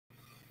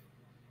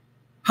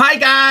Hi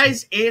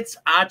guys, it's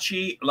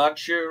Archie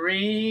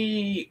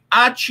Luxury,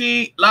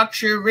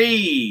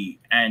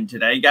 and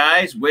today,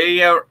 guys,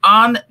 we're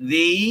on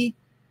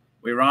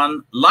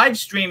live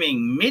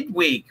streaming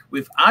midweek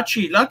with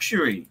Archie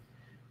Luxury,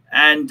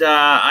 and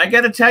I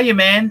got to tell you,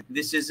 man,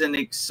 this is an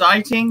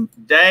exciting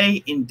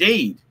day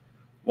indeed.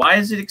 Why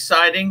is it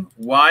exciting?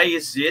 Why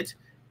is it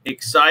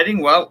exciting?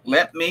 Well,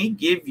 let me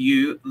give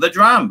you the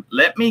drum.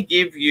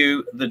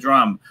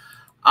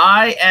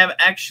 I am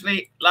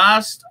actually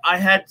I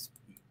had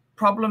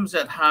problems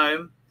at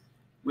home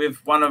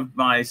with one of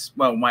my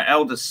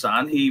eldest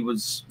son. He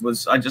was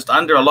just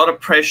under a lot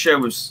of pressure.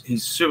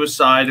 He's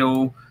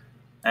suicidal,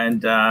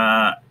 and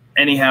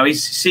anyhow,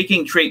 he's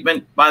seeking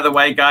treatment. By the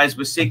way, guys,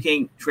 we're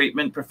seeking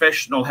treatment,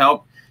 professional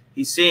help.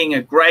 He's seeing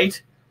a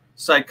great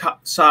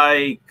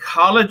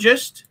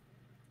psychologist,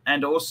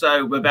 and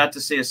also we're about to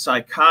see a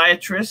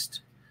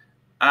psychiatrist.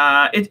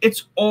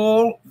 It's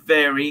all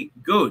very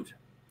good.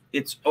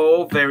 It's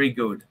all very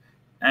good,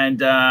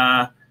 and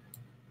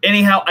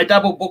anyhow, I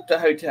double booked a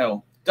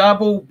hotel.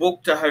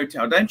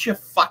 Don't you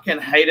fucking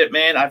hate it,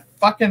 man? I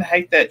fucking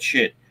hate that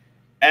shit.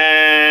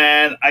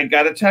 And I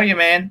got to tell you,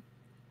 man,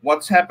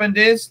 what's happened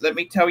is, let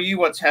me tell you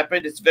what's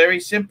happened. It's very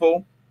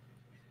simple.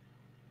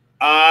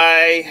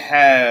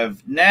 I'm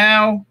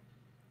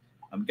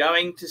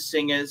going to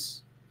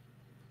Singers,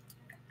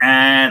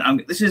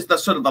 and this is the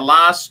sort of the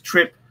last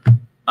trip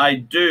I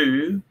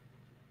do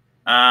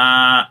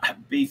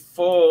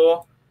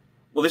before.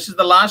 Well, this is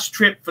the last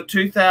trip for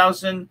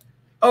 2000.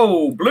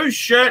 Oh, blue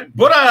shirt,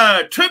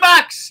 Buddha,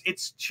 $2.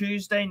 It's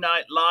Tuesday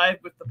Night Live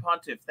with the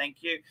Pontiff. Thank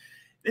you.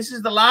 This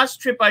is the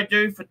last trip I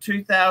do for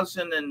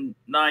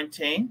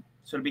 2019.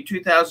 So it'll be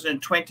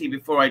 2020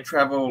 before I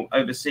travel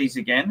overseas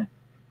again.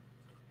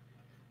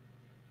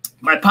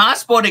 My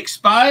passport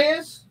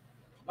expires.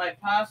 On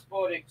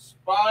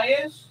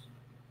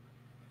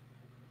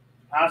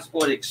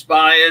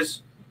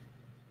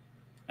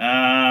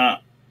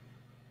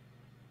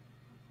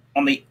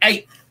the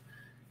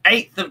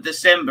 8th of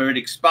December, it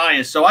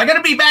expires. So I got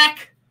to be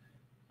back.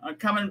 I'm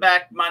coming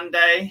back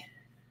Monday.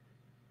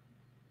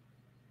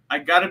 I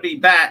got to be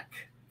back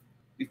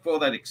before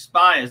that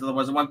expires.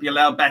 Otherwise, I won't be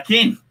allowed back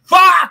in.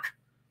 Fuck!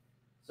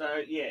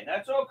 So, yeah,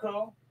 that's all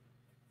cool.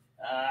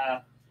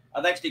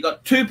 I've actually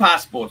got 2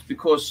 passports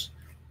because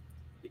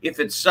if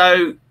it's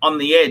so on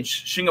the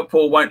edge,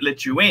 Singapore won't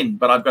let you in.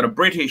 But I've got a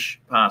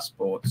British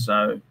passport.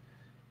 So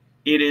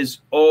it is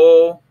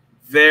all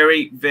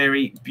very,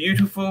 very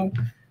beautiful.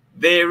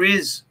 There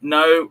is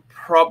no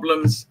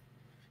problems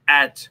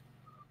at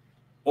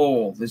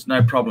all. There's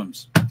no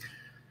problems.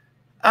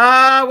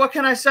 What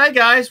can I say,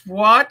 guys?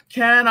 What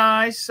can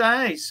I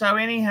say? So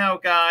anyhow,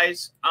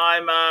 guys,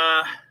 I'm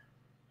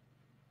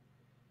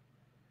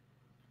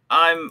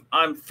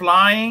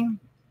flying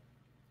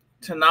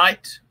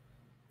tonight,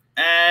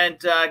 and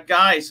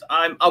guys,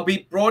 I'll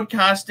be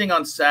broadcasting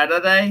on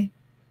Saturday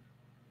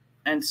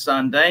and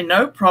Sunday.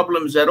 No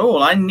problems at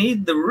all. I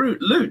need the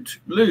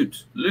loot.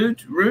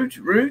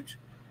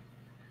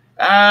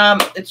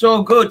 It's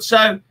all good.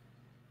 So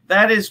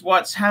that is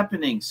what's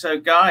happening. So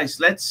guys,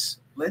 let's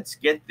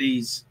get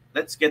the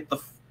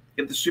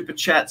super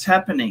chats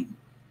happening.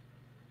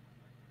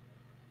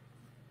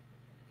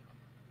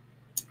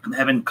 I'm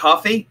having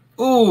coffee.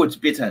 Oh, it's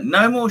bitter.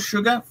 No more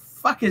sugar.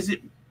 Fuck, is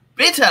it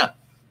bitter?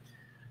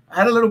 I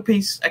had a little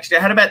piece. Actually,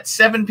 I had about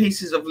 7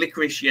 pieces of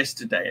licorice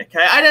yesterday.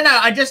 Okay, I don't know.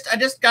 I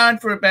just gone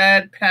for a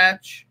bad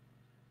patch.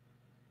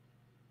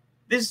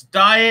 This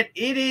diet,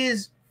 it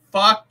is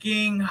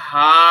fucking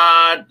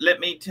hard. Let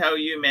me tell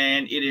you,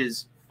 man, it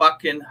is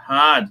fucking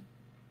hard.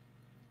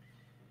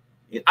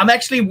 I'm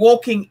actually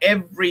walking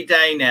every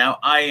day now.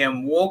 I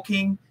am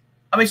walking.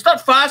 I mean, it's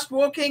not fast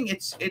walking.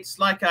 It's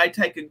like I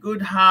take a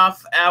good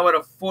half hour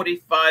to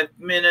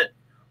 45-minute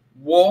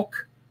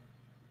walk.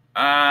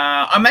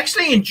 I'm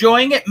actually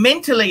enjoying it.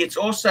 Mentally, it's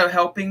also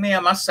helping me, I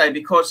must say,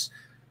 because,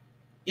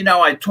 you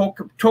know, I talk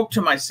to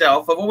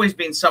myself. I've always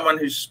been someone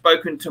who's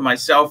spoken to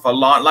myself a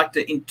lot. I like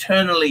to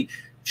internally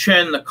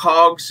churn the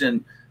cogs,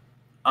 and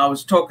I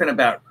was talking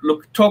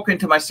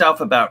to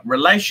myself about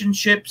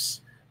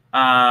relationships,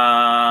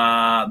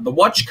 the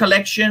watch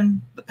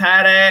collection, the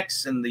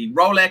Pateks and the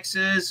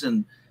Rolexes,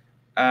 and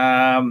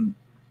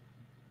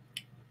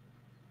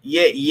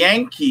yeah,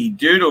 Yankee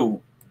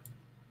Doodle.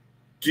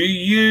 Do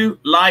you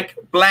like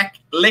black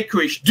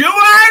licorice? Do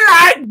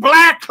I like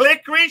black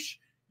licorice?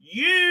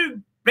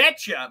 You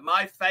betcha.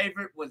 My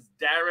favorite was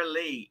Dara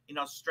Lee. In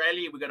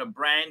Australia, we got a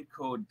brand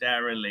called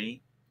Dara Lee.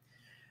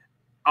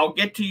 I'll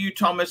get to you,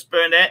 Thomas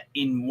Burnett,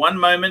 in one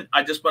moment.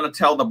 I just want to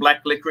tell the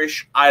black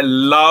licorice. I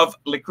love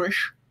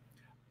licorice.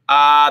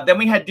 Then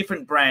we had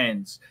different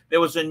brands. There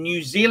was a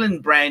New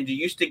Zealand brand you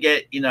used to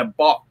get in a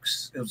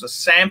box. It was a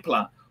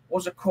sampler. What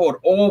was it called?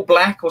 All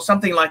Black or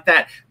something like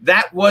that.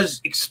 That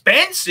was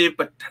expensive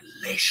but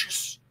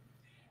delicious.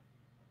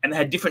 And they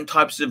had different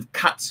types of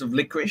cuts of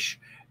licorice.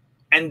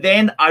 And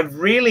then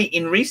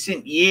in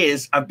recent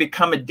years, I've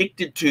become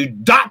addicted to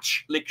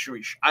Dutch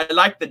licorice. I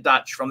like the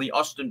Dutch from the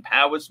Austin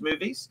Powers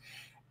movies.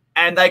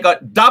 And they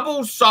got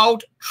double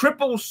salt,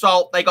 triple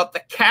salt. They got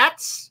the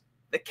cats,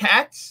 the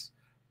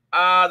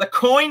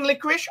coin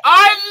licorice.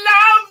 I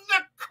love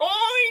the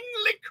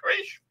coin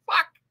licorice.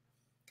 Fuck.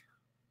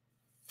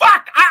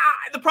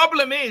 The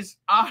problem is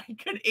I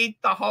can eat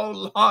the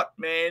whole lot,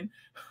 man.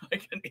 I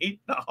can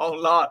eat the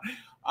whole lot.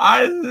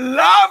 I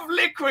love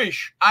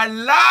licorice. I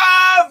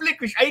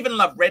even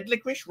love red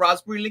licorice,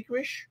 raspberry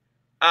licorice.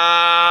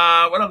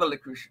 What other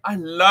licorice? I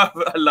love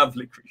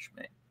licorice,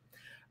 man.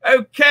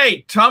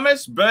 Okay,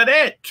 Thomas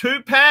Burdett,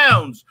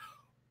 £2.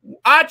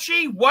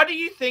 Archie, what do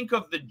you think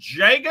of the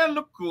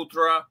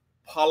Jaeger-LeCoultre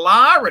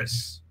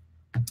Polaris?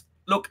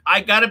 Look, I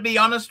got to be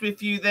honest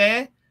with you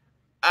there.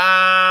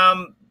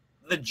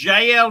 The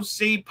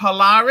JLC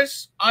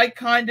Polaris,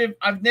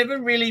 I've never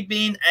really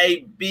been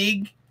a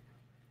big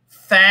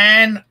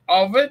fan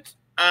of it.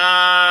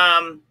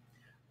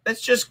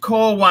 Let's just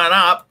call one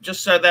up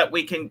just so that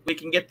we can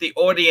get the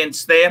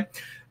audience there.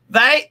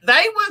 They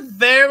were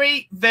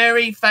very,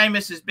 very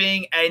famous as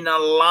being an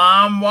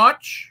alarm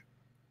watch,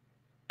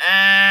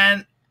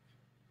 and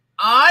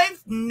I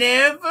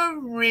never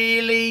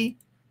really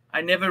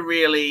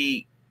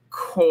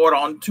caught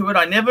on to it.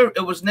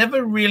 It was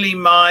never really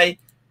my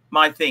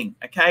thing.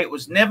 Okay, it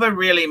was never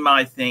really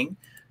my thing.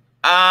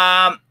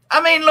 I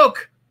mean,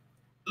 look,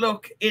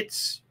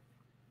 it's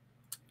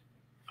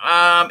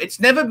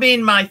never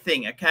been my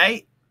thing.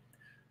 Okay,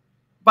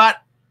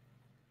 but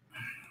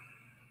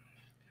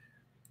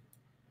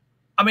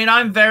I mean,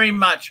 I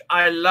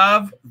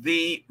love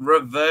the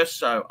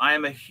Reverso. I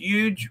am a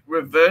huge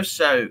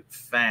Reverso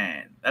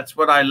fan. That's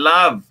what I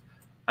love.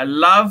 I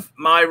love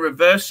my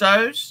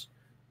Reversos.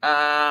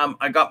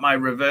 I got my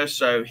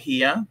Reverso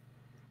here.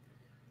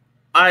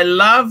 I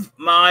love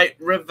my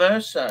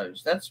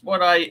Reversos. That's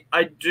what I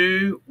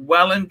do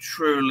well and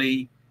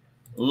truly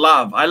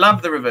love. I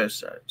love the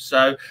Reverso.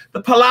 So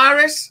the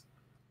Polaris,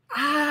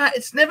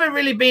 it's never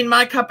really been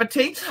my cup of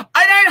tea.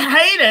 I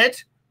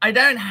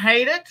don't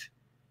hate it.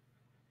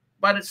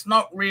 But it's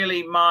not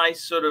really my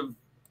sort of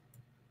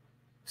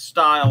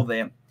style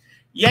there.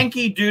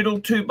 Yankee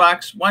Doodle,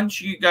 $2. Once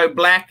you go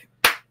black,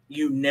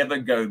 you never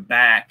go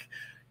back.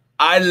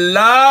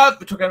 We're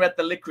talking about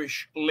the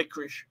licorice.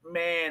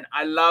 Man,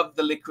 I love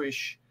the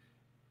licorice.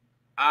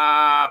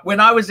 When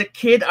I was a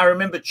kid, I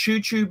remember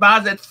choo-choo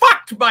bars that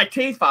fucked my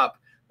teeth up.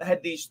 They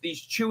had these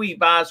chewy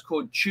bars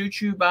called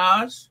choo-choo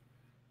bars.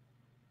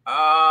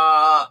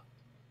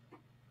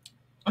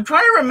 I'm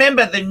trying to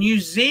remember the New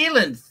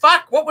Zealand.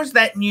 Fuck, what was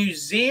that New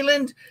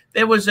Zealand?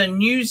 There was a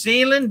New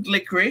Zealand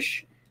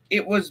licorice.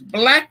 It was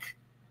black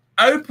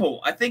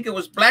opal. I think it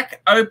was black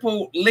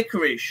opal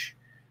licorice.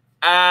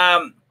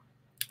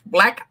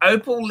 Black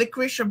opal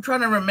licorice. I'm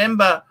trying to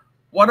remember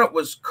what it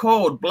was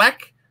called.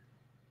 Black.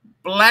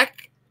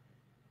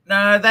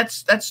 No,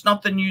 that's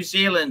not the New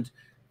Zealand.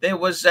 There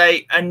was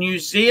a New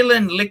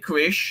Zealand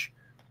licorice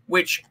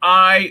which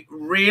I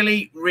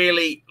really,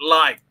 really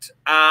liked.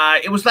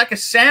 It was like a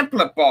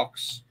sampler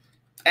box,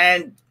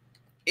 and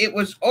it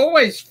was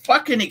always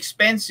fucking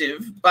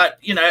expensive, but,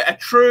 you know, a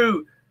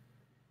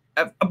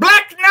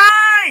Black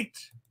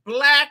Knight.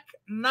 I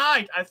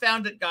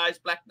found it, guys.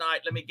 Black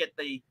Knight.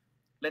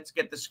 Let's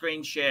get the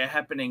screen share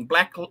happening.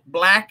 Black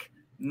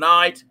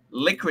Knight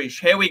licorice.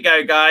 Here we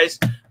go, guys.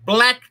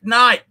 Black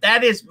Knight.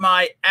 That is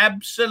my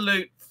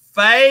absolute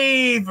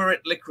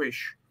favorite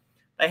licorice.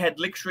 They had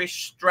licorice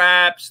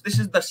straps. This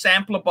is the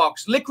sampler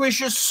box.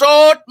 Licorice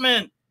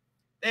assortment.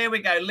 There we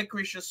go.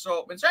 Licorice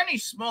assortment. It's only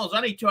small. It's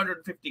only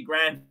 250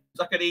 grams.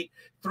 I could eat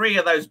 3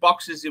 of those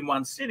boxes in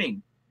one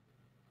sitting.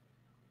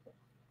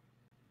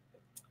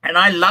 And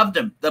I loved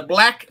them. The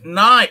Black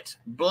Knight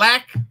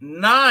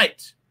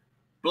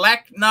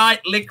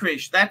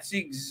licorice. That's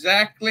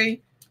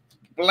exactly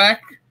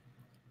Black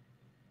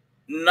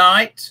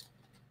Knight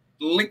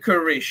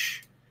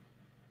licorice.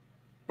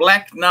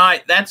 Black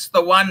Knight, that's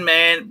the one,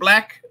 man.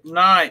 Black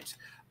Knight.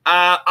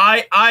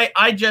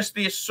 I just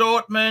the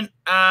assortment.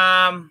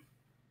 Yeah,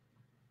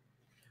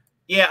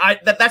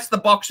 that's the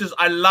boxes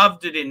I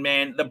loved it in,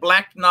 man. The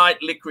Black Knight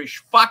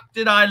licorice. Fuck,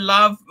 did I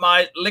love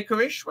my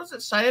licorice? What does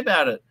it say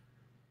about it?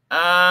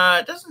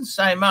 It doesn't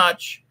say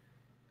much.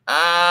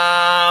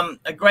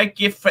 A great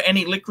gift for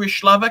any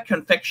licorice lover.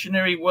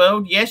 Confectionery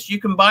World. Yes, you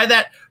can buy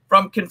that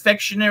from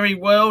Confectionery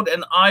World,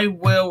 and I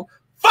will.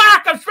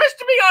 Fuck, I'm supposed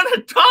to be on a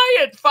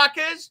diet,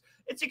 fuckers.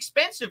 It's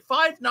expensive,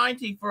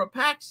 $5.90 for a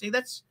pack. See,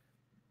 that's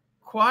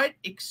quite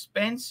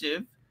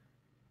expensive.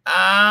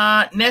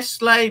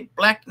 Nestle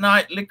Black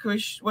Knight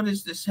licorice. What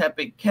is this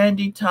happening?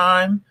 Candy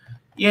time.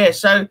 Yeah,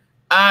 so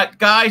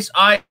guys,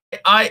 I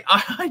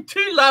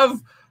do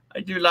love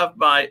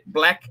my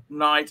Black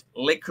Knight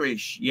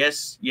licorice.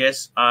 Yes,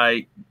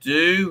 I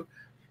do.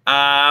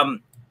 I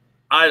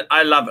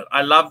love it.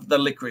 I love the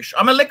licorice.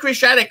 I'm a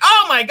licorice addict.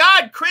 Oh my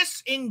God,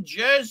 Chris in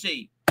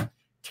Jersey.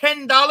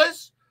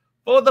 $10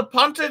 for the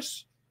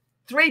Pontiff's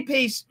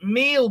 3-piece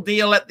meal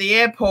deal at the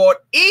airport.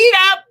 Eat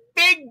up,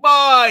 big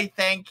boy.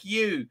 Thank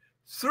you.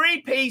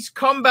 3-piece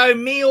combo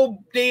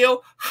meal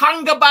deal.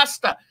 Hunger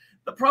buster.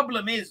 The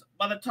problem is,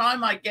 by the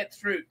time I get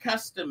through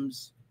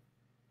customs,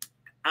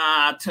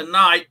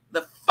 tonight,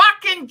 the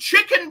fucking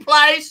chicken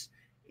place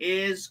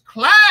is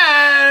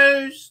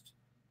closed.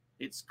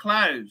 It's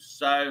closed.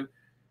 So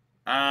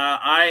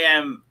I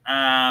am,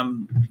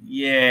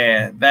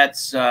 yeah,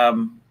 that's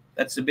a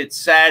bit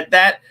sad,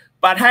 that.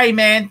 But hey,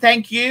 man,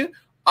 thank you.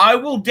 I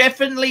will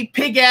definitely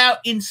pig out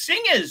in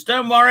singers.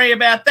 Don't worry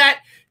about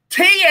that.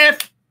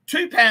 TF,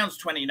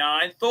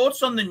 £2.29.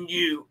 Thoughts on the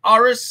new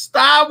Oris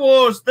Star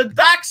Wars, the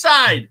dark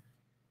side.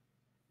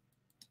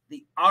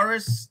 The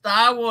Oris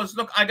Star Wars.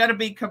 Look, I got to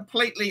be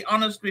completely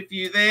honest with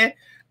you there.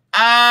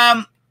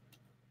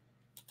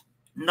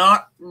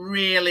 Not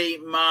really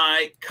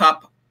my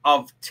cup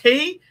of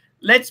tea.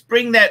 Let's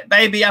bring that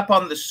baby up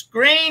on the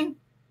screen.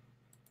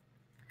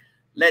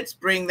 Let's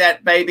bring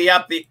that baby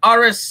up. The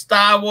Oris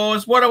Star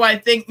Wars. What do I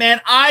think,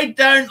 man? I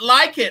don't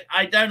like it.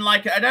 I don't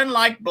like it. I don't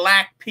like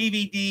black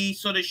PVD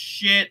sort of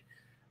shit.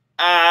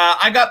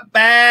 I got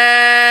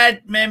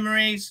bad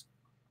memories.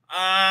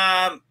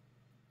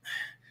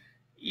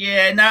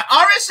 Yeah, no,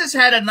 Oris has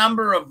had a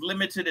number of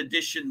limited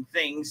edition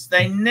things.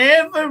 They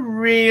never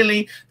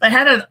really, they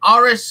had an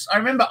Oris, I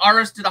remember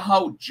Oris did a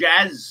whole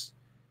jazz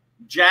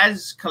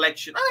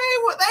collection.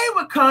 They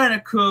were kind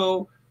of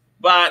cool,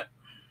 but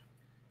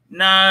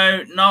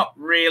no, not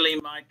really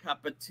my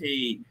cup of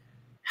tea.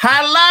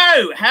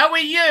 Hello, how are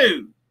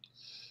you?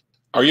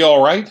 Are you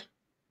all right?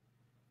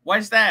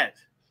 Why's that?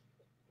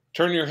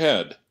 Turn your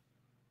head.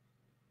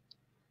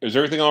 Is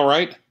everything all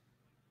right?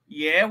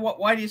 Yeah,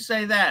 why do you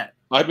say that?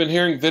 I've been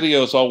hearing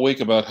videos all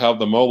week about how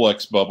the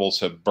Molex bubbles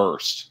have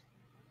burst.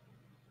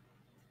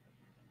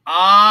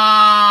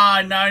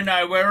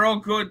 No, we're all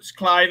good,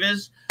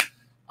 Clivers.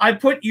 I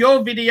put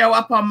your video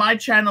up on my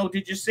channel.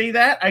 Did you see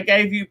that? I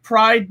gave you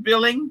Pride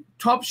billing,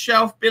 top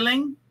shelf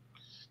billing.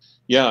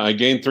 Yeah, I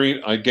gained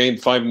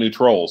 5 new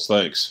trolls.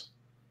 Thanks.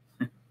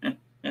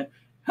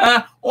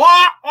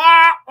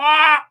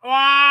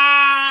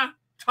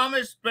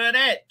 Thomas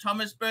Burdett.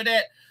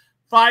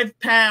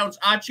 £5.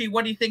 Archie,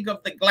 what do you think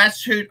of the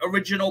Glass Hoot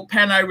Original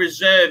Pano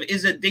Reserve?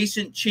 Is a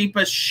decent,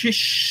 cheaper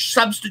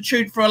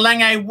substitute for a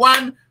Lange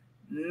 1?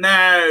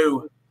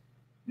 No.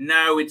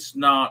 No, it's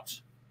not.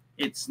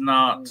 It's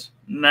not.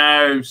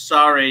 No,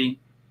 sorry.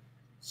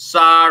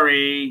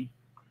 Sorry.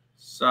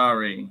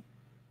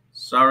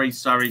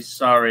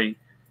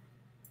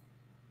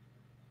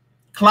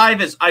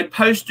 Clivers, I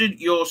posted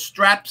your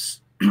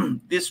straps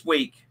this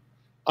week.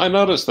 I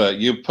noticed that.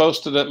 You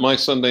posted it my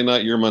Sunday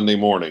night, your Monday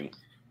morning.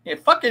 Yeah,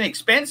 fucking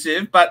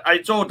expensive, but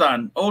it's all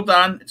done. All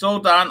done. It's all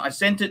done. I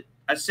sent it.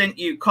 I sent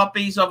you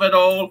copies of it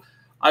all.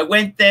 I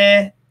went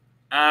there.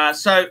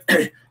 So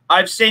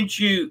I've sent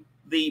you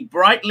the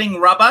Breitling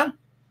rubber.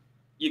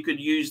 You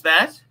could use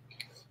that.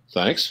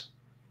 Thanks.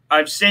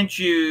 I've sent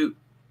you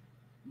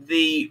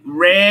the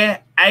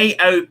rare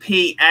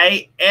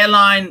AOPA,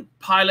 Airline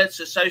Pilots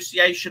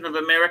Association of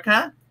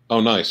America.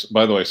 Oh, nice.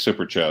 By the way,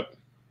 super chat.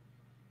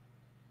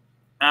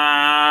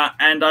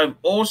 And I've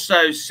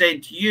also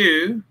sent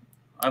you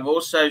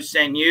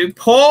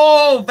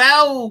Paul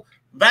Valdelox.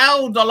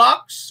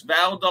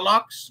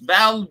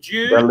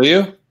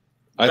 Value?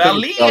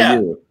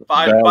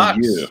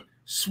 $5.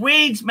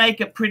 Swedes make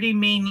a pretty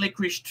mean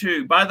licorice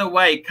too. By the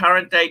way,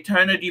 current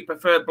Daytona, do you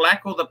prefer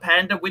black or the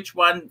Panda? Which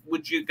one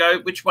would you go?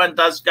 Which one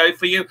does go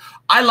for you?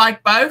 I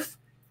like both.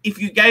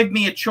 If you gave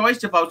me a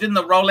choice, if I was in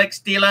the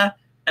Rolex dealer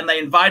and they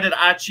invited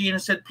Archie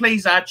and said,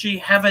 please, Archie,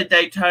 have a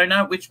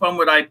Daytona, which one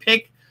would I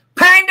pick?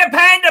 Panda,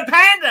 Panda,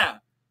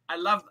 Panda. I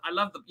love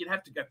you'd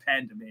have to go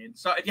Panda, man.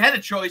 So if you had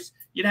a choice,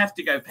 you'd have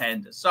to go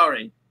Panda.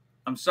 Sorry.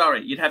 I'm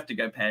sorry. You'd have to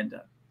go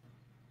Panda.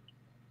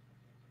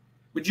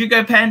 Would you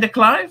go Panda,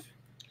 Clive?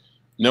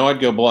 No, I'd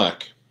go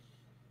black.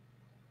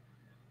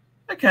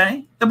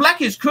 Okay. The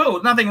black is cool.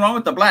 There's nothing wrong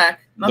with the black.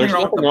 There's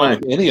nothing wrong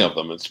with any of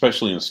them,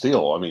 especially in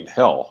steel. I mean,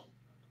 hell.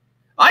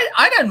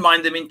 I don't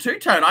mind them in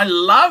two-tone. I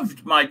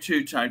loved my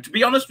two-tone. To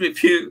be honest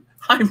with you,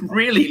 I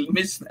really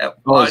miss that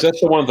one. Oh, is that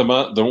the one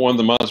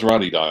the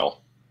Maserati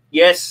dial?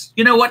 Yes.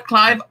 You know what,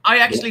 Clive? I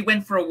actually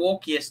went for a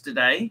walk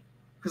yesterday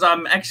because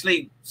I'm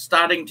actually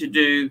starting to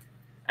do.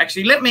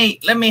 Actually, let me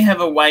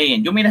have a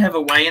weigh-in. You want me to have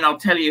a weigh-in? I'll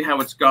tell you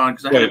how it's gone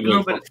because I had a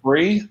little bit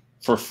free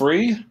for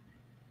free.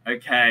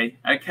 Okay.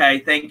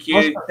 Thank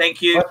you.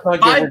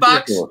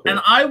 $5, and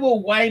I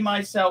will weigh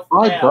myself.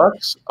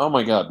 $5? Oh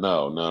my God,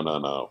 no.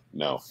 $10?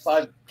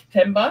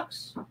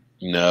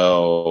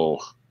 No.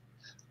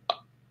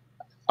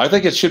 I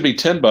think it should be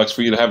 $10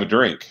 for you to have a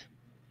drink.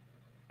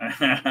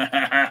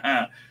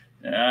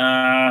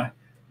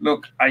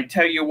 Look, I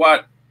tell you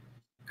what,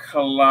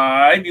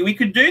 Clive, we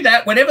could do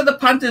that. Whatever the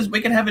punters,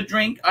 we can have a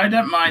drink. I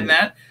don't mind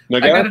that. Now,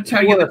 I got to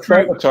tell you the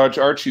truth. Sabotage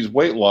Archie's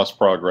weight loss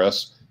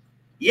progress.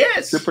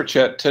 Yes. Super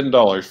chat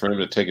 $10 for him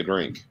to take a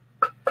drink.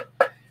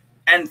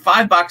 And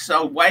 $5,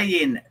 I'll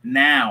weigh in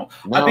now.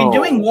 No, I've been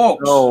doing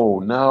walks.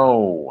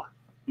 No.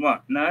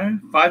 What? No?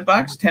 $5?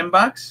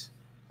 $10?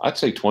 I'd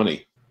say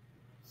 20.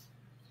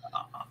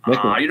 You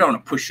don't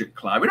want to push it,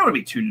 Clive. We don't want to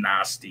be too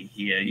nasty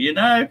here, you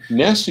know?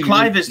 Nasty.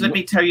 Clive, let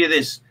me tell you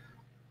this.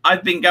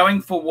 I've been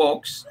going for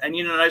walks, and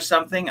you know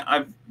something?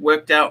 I've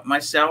worked out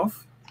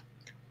myself.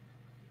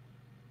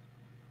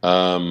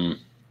 You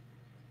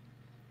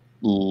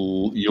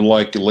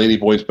like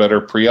Ladyboys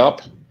better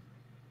pre-op?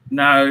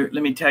 No,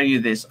 let me tell you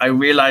this. I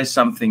realized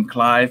something,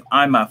 Clive.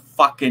 I'm a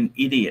fucking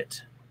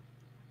idiot.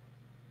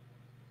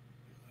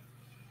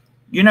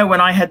 You know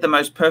when I had the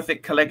most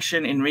perfect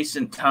collection in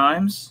recent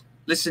times?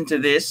 Listen to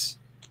this.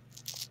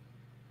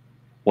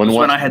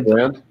 When I had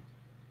brand?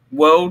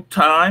 World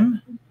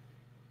Time,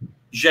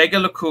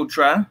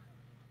 ARCHIELUXURY,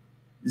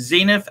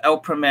 Zenith El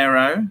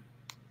Primero,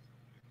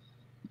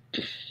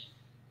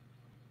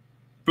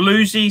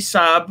 Bluesy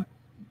Sub,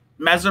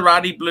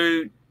 Maserati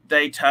Blue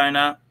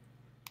Daytona,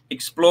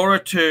 Explorer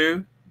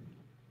 2,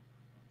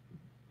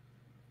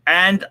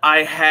 and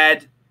I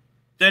had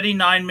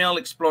 39mm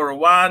Explorer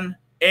 1,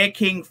 Air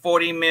King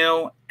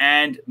 40mm,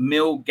 and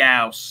Mil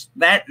Gauss.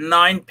 That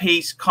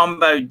 9-piece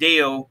combo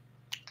deal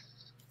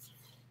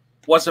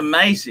was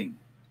amazing.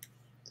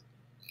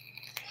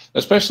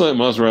 Especially that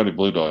Maserati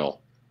Blue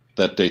Dial,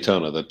 that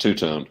Daytona, that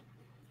two-tone.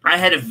 I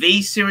had a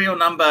V serial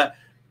number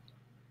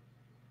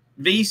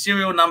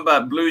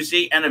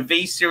Bluesy and a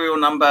V serial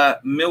number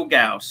Mil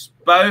Gauss.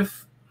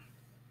 Both.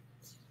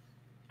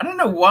 I don't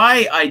know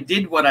why I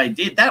did what I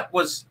did. That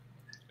was,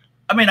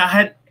 I mean, I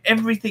had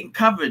everything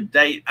covered.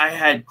 I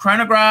had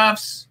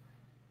chronographs.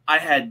 I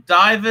had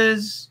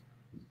divers.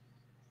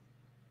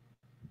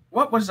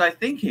 What was I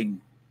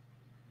thinking?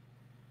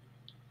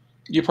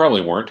 You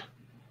probably weren't.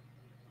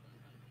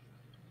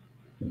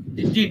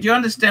 Do you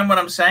understand what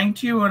I'm saying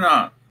to you or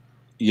not?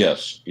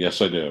 Yes,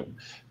 yes, I do.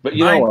 But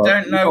you know, I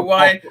don't know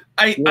why.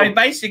 I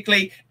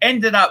basically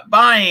ended up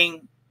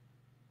buying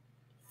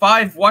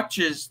 5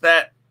 watches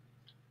that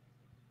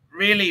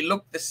really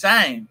look the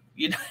same.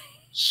 You know,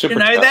 Super you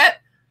know chat. that?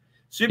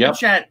 Super Yep.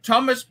 chat.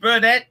 Thomas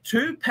Burdett,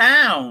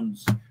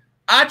 £2.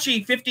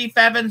 Archie, 50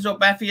 fathoms or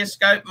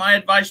Baphioscope. My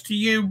advice to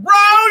you: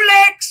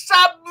 Rolex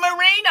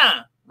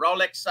Submariner.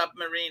 Rolex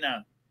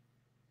Submariner.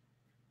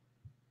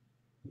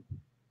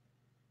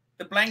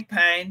 The Blank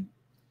Pain.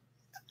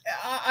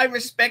 I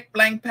respect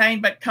Blank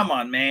Pain, but come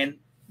on, man.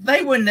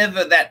 They were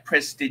never that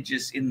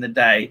prestigious in the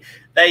day.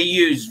 They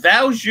used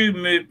Valjoux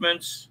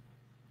movements.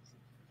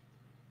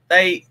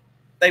 They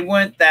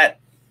weren't that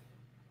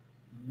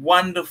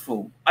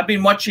wonderful. I've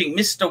been watching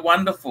Mr.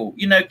 Wonderful.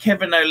 You know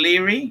Kevin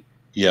O'Leary?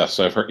 Yes,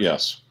 I've heard.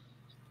 Yes.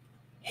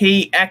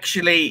 He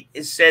actually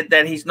said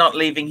that he's not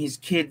leaving his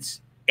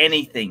kids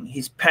anything.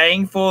 He's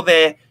paying for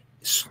their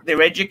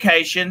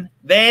education.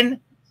 Then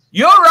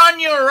you're on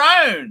your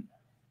own.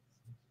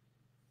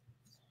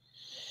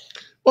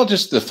 Well,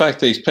 just the fact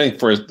that he's paying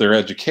for their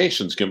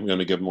education is going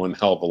to give them one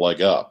hell of a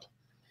leg up.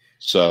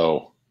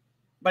 So,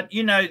 but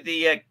you know,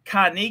 the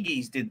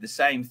Carnegies did the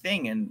same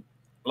thing, and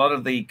a lot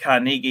of the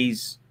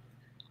Carnegies,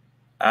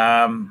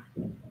 yeah,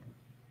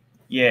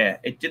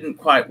 it didn't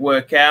quite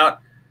work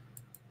out.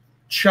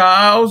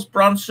 Charles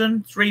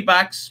Bronson,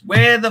 $3.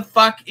 Where the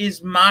fuck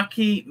is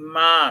Marky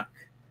Mark?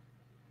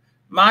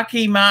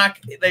 Marky Mark,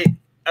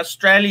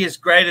 Australia's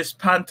greatest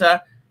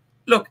punter.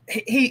 Look,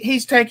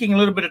 he's taking a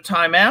little bit of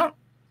time out.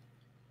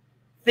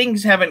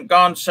 Things haven't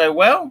gone so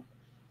well.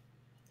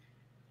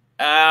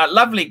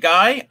 Lovely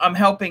guy. I'm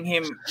helping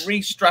him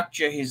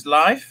restructure his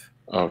life.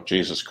 oh,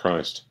 Jesus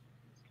Christ.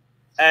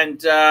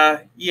 And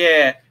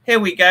yeah, here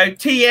we go.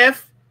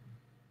 TF,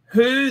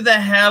 who the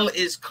hell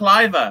is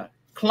Cliver?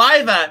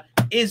 Cliver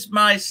is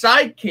my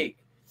sidekick.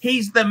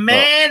 He's the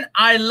man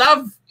I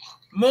love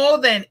more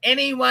than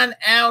anyone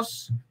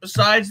else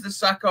besides the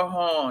sucker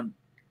horn.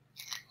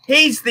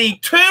 He's the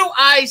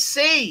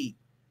 2IC.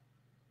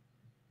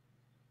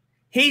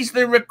 He's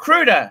the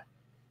recruiter.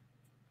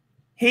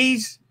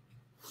 He's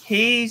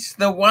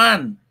the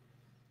one.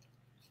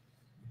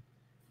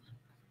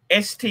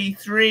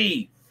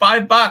 ST3,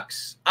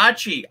 $5.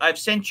 Archie, I've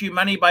sent you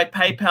money by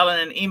PayPal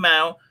and an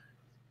email,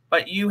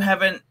 but you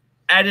haven't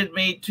added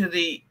me to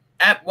the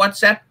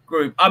WhatsApp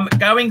group. I'm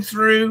going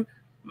through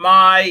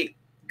my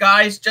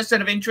guys, just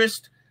out of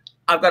interest.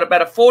 I've got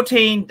about a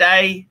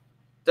 14-day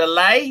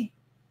delay.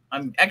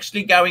 I'm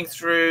actually going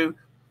through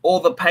all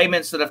the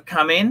payments that have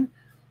come in.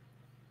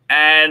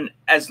 And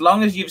as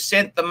long as you've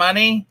sent the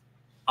money,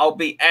 I'll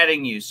be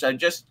adding you. So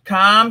just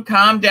calm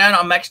down.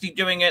 I'm actually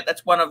doing it.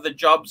 That's one of the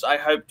jobs I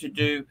hope to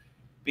do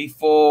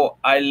before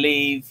I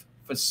leave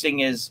for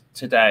Singers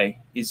today,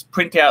 is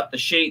print out the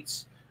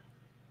sheets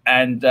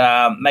and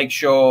make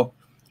sure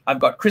I've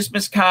got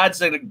Christmas cards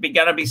that are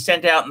going to be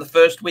sent out in the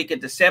first week of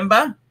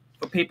December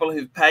for people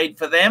who've paid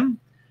for them.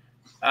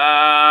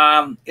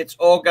 It's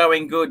all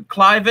going good.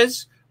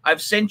 Clivers,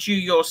 I've sent you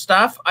your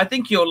stuff. I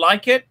think you'll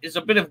like it. There's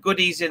a bit of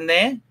goodies in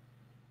there.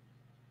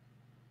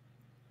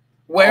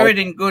 Wear it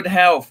in good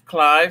health,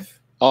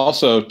 Clive.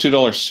 Also,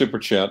 $2 super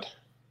chat.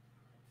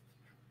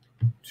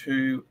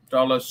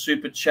 $2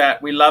 super chat.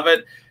 We love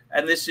it.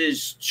 And this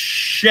is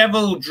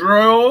Cheval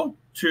Draw,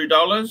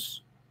 $2.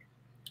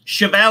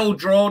 Cheval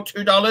Draw,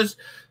 $2.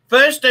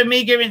 First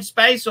Omega in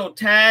space or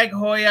Tag,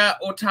 Heuer,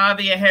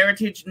 Otavia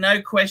Heritage?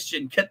 No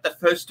question. Get the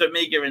first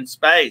Omega in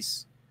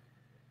space.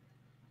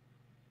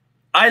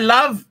 I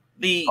love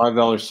the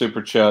 $5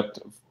 super chat.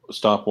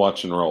 Stop,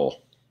 watch, and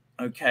roll.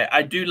 Okay,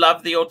 I do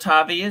love the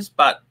Otavias,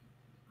 but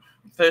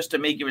first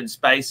Amiga in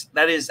space.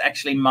 That is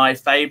actually my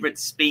favorite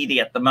Speedy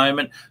at the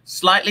moment.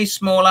 Slightly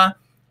smaller.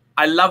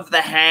 I love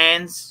the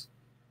hands.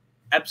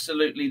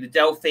 Absolutely, the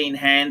Delphine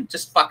hand.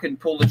 Just fucking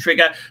pull the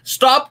trigger.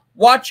 Stop,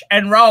 watch,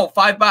 and roll.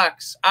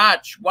 $5.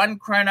 Arch, 1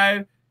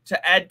 chrono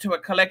to add to a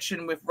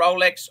collection with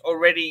Rolex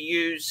already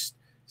used.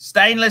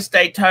 Stainless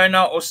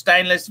Daytona or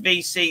stainless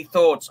VC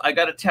thoughts. I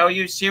got to tell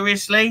you,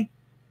 seriously,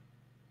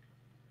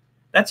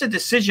 that's a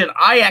decision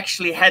I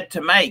actually had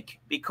to make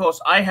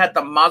because I had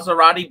the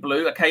Maserati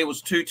blue. Okay, it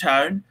was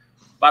two-tone,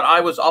 but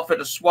I was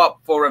offered a swap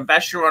for a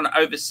Vacheron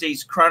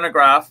Overseas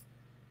chronograph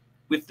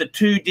with the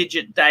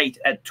 2-digit date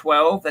at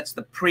 12. That's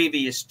the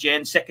previous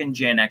gen, second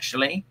gen,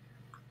 actually.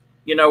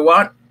 You know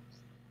what?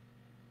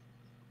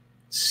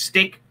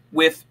 Stick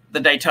with the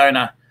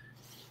Daytona.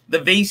 The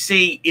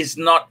VC is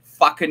not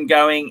fucking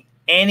going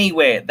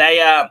anywhere.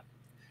 They are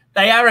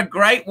a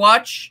great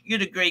watch.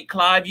 You'd agree,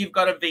 Clive. You've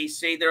got a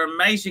VC. They're an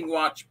amazing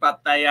watch,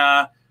 but they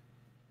are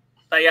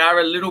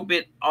a little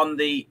bit on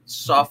the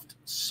soft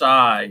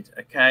side.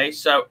 Okay,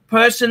 so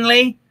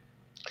personally,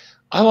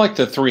 I like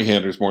the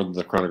 3-handers more than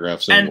the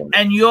chronographs.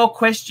 And your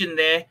question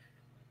there,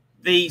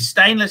 the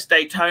stainless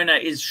Daytona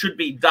should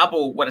be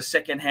double what a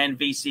secondhand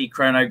VC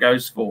chrono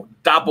goes for.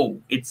 Double.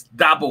 It's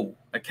double.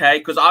 Okay,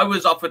 because I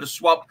was offered a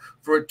swap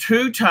for a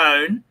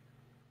two-tone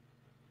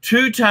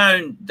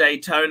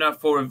Daytona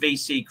for a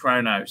VC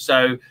chrono.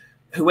 So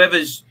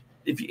whoever's,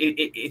 if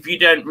you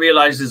don't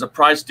realize there's a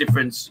price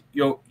difference,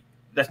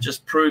 that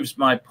just proves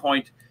my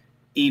point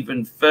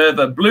even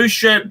further. Blue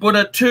shirt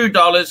Buddha,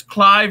 $2.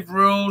 Clive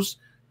rules.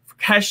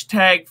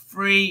 Hashtag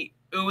free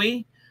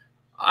Uwe.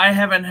 I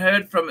haven't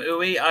heard from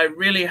Uwe. I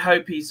really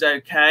hope he's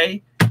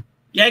okay.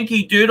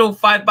 Yankee Doodle,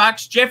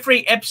 $5.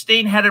 Jeffrey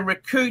Epstein had a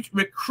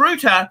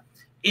recruiter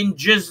in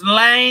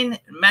Ghislaine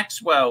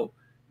Maxwell.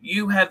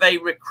 You have a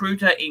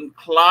recruiter in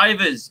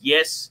Clivers.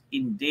 Yes,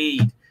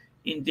 indeed.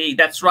 Indeed.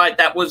 That's right.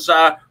 That was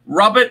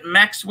Robert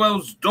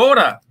Maxwell's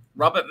daughter.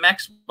 Robert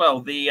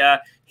Maxwell.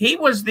 He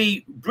was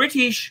the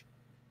British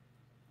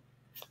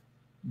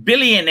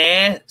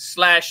billionaire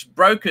 /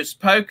 brocus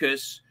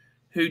pocus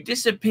who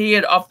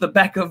disappeared off the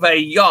back of a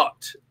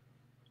yacht.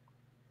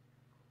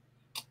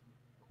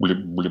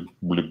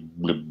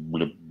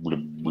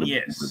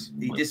 Yes,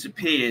 he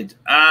disappeared.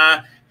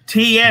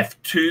 TF,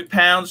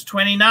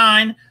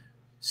 £2.29.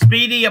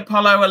 Speedy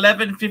Apollo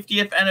 11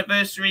 50th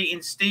anniversary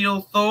in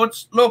steel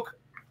thoughts. Look,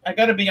 I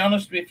got to be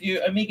honest with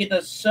you. Amiga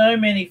does so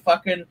many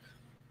fucking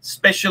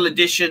special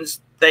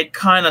editions. They're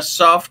kind of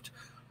soft.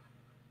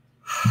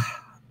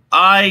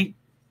 I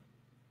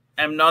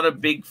am not a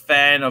big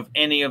fan of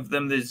any of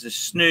them. There's the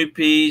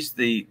Snoopies,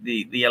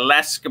 the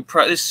Alaska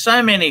Pro. There's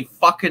so many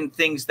fucking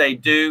things they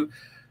do.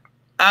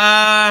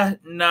 No,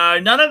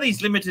 none of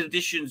these limited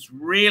editions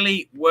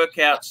really work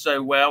out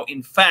so well.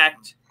 In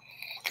fact,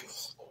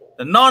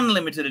 the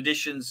non-limited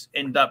editions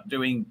end up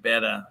doing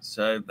better.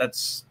 So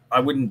I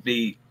wouldn't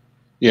be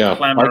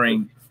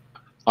clamoring.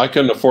 I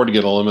couldn't afford to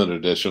get a limited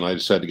edition. I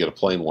just had to get a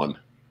plain one.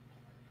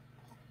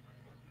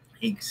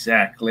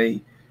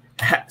 Exactly.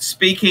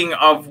 Speaking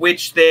of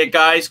which there,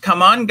 guys,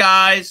 come on,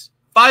 guys.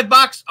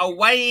 $5. I'll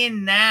weigh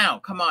in now.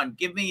 Come on,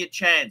 give me a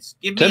chance.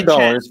 Give me a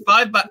chance.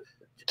 $5.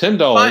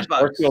 $10.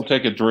 Archie will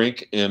take a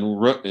drink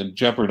and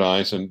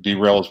jeopardize and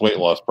derail his weight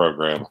loss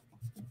program.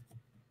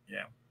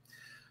 Yeah.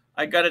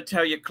 I got to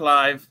tell you,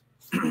 Clive.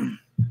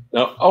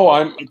 Now,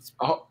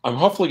 I'm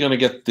hopefully going to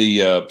get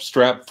the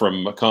strap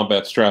from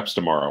Combat Straps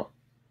tomorrow.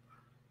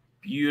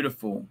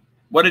 Beautiful.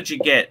 What did you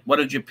get? What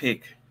did you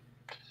pick?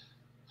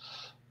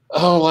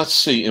 Oh, let's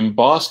see.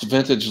 Embossed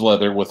vintage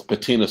leather with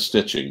patina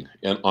stitching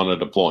on a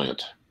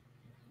deployant.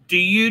 Do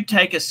you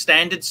take a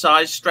standard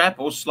size strap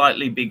or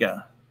slightly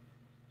bigger?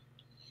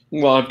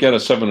 Well, I've got a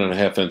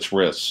 7.5-inch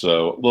wrist,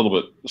 so a little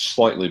bit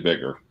slightly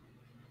bigger.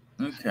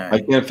 Okay.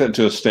 I can't fit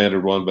into a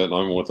standard one, but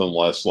I'm within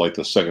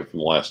the second from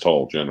the last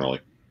hole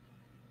generally.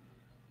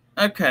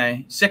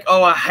 Okay.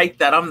 Oh, I hate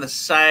that. I'm the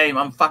same.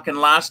 I'm fucking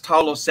last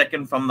hole or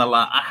second from the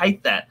last. I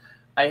hate that.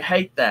 I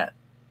hate that.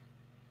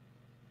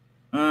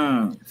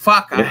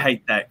 Fuck, I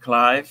hate that,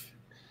 Clive.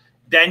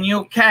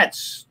 Daniel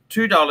Katz,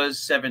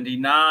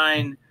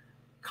 $2.79.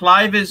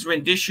 Clive's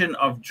rendition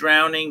of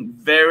Drowning,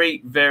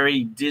 very,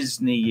 very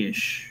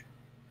Disney-ish.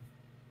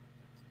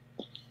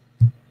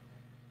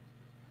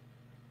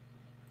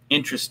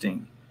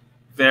 Interesting.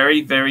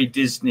 Very, very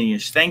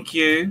Disney-ish. Thank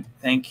you.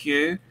 Thank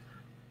you.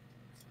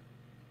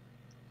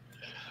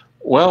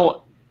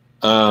 Well,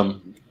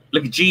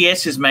 look,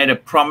 GS has made a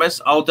promise.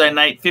 I'll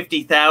donate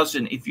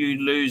 $50,000 if you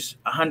lose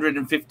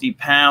 150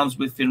 pounds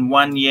within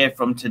 1 year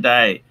from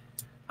today.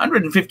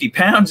 150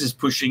 pounds is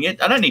pushing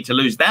it. I don't need to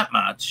lose that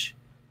much.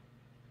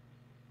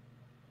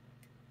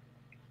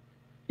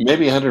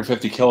 Maybe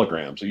 150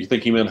 kilograms. You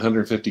think he meant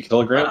 150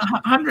 kilograms?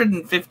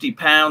 150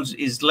 pounds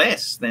is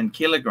less than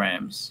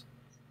kilograms.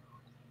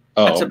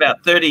 Oh. That's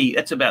about 30.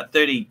 That's about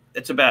 30.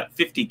 That's about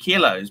 50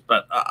 kilos.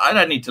 But I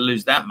don't need to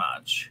lose that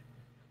much.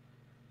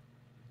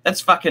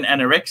 That's fucking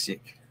anorexic.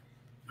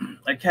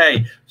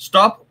 Okay.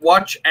 Stop,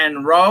 watch,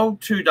 and roll.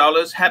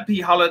 $2. Happy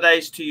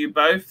holidays to you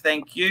both.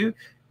 Thank you.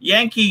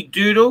 Yankee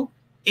Doodle.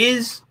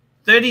 Is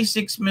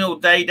 36 mil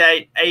day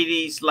date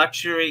 80s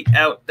luxury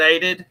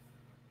outdated?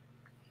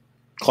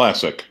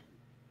 Classic.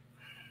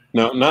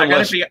 No, not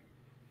less.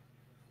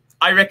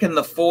 I reckon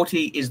the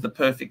 40 is the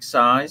perfect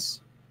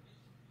size.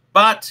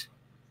 But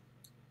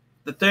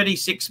the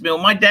 36 mil,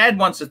 my dad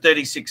wants a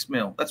 36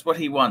 mil. That's what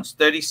he wants,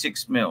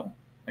 36 mil.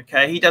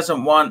 Okay, he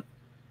doesn't want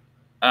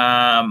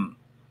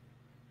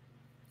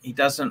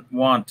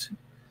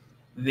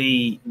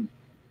the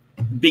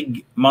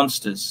big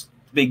monsters.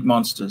 Big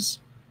monsters.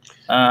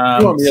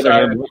 On the other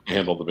hand, we can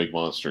handle the big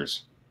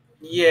monsters.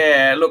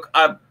 Yeah, look,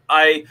 I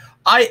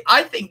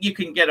think you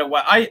can get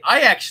away.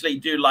 I actually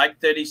do like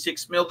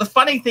 36 mil. The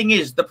funny thing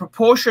is, the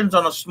proportions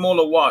on a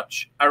smaller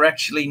watch are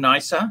actually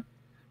nicer.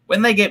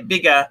 When they get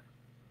bigger,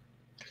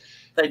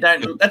 they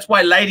don't. That's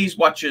why ladies'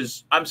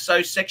 watches. I'm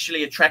so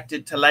sexually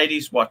attracted to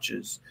ladies'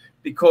 watches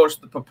because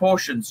the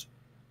proportions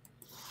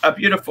are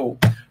beautiful.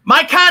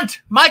 My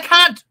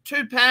cunt,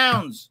 2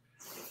 pounds.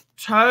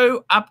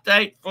 Toe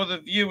update for the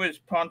viewers,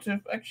 Pontiff.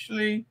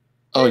 Actually,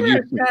 oh,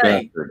 you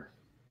okay.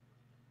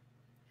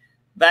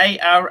 They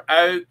are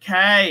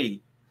okay.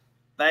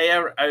 They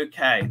are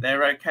okay.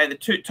 They're okay. The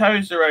 2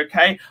 toes are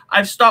okay.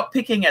 I've stopped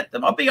picking at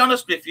them. I'll be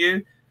honest with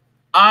you.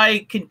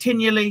 I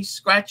continually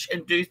scratch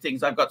and do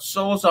things. I've got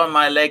sores on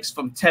my legs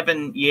from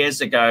 7 years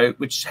ago,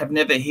 which have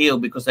never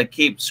healed because I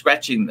keep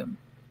scratching them.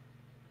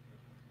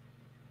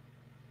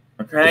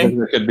 Okay.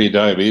 It could be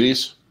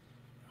diabetes.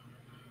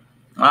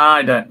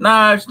 I don't.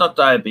 No, it's not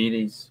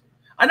diabetes.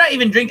 I don't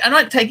even drink. I'm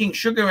not taking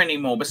sugar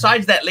anymore.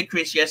 Besides that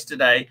licorice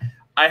yesterday,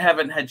 I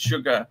haven't had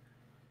sugar.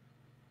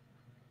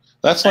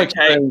 That's like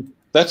saying,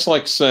 that's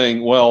like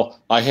saying,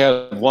 well, I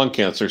had lung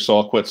cancer, so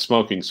I'll quit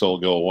smoking, so it'll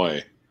go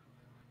away.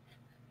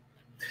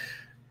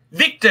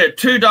 Victor,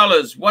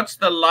 $2. What's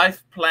the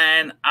life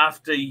plan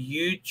after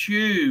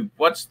YouTube?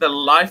 What's the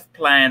life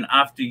plan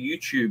after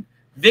YouTube?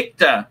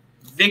 Victor.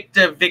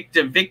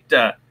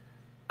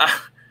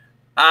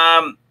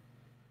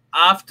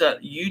 After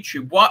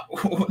YouTube, what?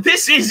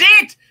 This is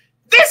it.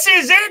 This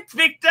is it,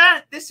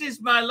 Victor. This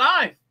is my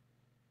life.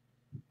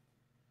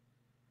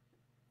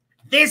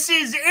 This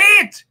is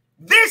it.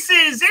 This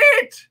is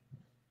it.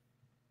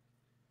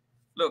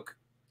 Look,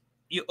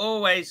 you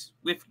always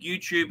with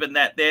YouTube and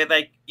that there,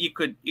 you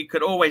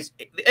could always,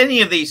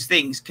 any of these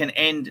things can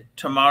end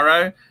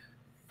tomorrow.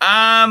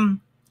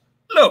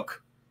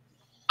 Look,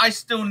 I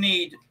still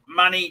need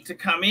money to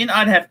come in.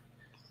 I'd have,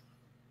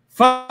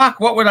 fuck,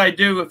 what would I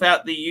do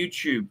without the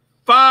YouTube?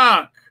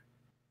 Fuck.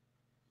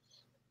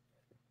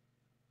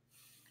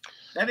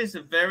 That is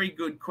a very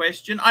good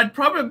question. I'd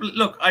probably,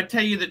 look, I'd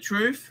tell you the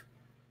truth.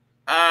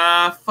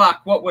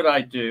 Fuck, what would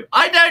I do?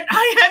 I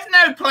have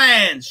no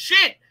plans.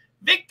 Shit.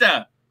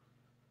 Victor.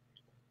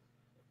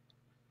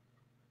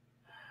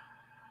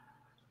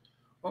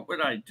 What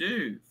would I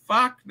do?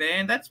 Fuck,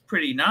 man, that's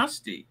pretty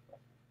nasty.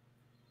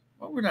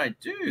 What would I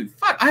do?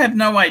 Fuck, I have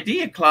no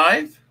idea,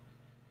 Clive.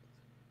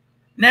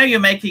 Now you're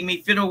making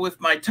me fiddle with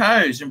my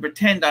toes and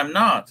pretend I'm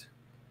not.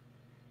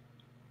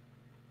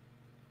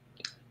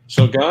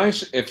 So,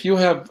 guys, if you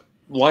have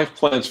life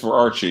plans for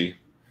Archie,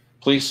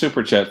 please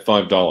super chat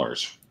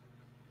 $5.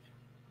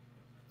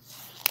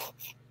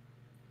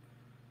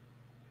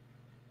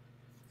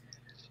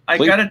 I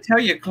gotta tell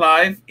you,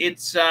 Clive,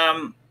 it's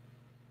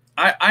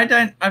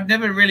I've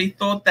never really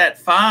thought that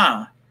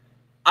far.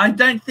 I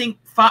don't think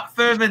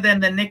further than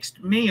the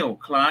next meal,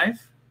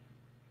 Clive.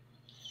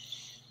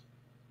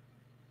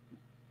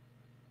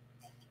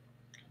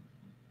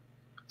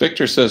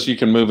 Victor says you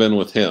can move in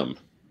with him.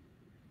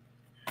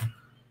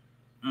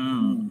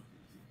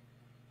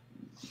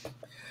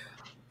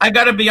 I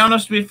got to be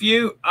honest with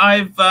you.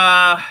 I'm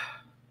not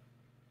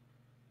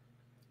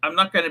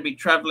going to be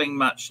traveling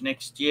much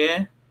next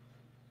year.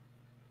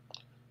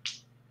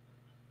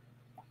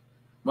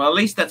 Well, at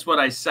least that's what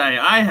I say.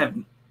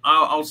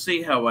 I'll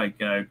see how I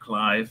go,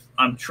 Clive.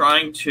 I'm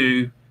trying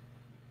to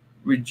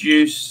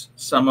reduce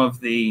some of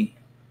the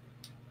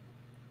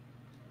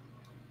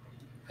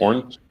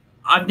Orange.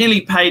 I've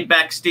nearly paid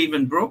back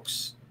Stephen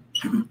Brooks,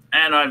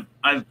 and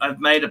I've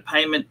made a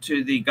payment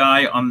to the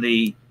guy on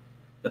the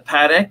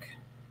paddock.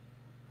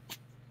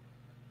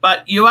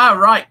 But you are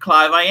right,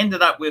 Clive. I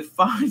ended up with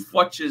 5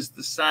 watches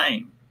the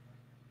same.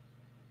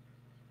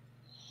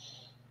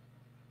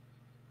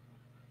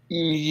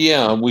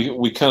 Yeah,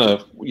 we kind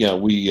of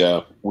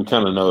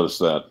noticed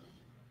that.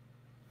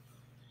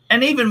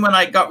 And even when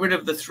I got rid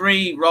of the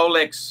 3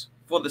 Rolex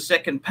for the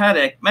second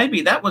paddock,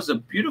 maybe that was a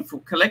beautiful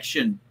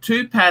collection.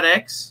 2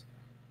 paddocks,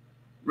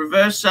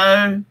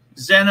 Reverso,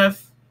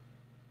 Zenith,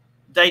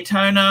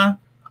 Daytona.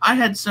 I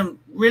had some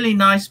really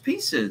nice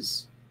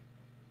pieces.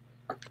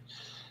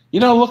 You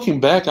know, looking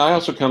back, I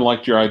also kind of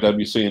liked your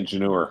IWC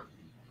Ingenieur.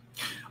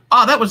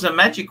 Oh, that was a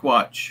magic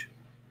watch.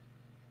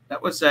 That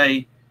was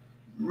a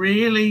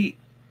really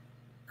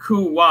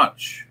cool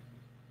watch.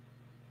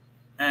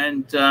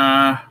 And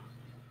I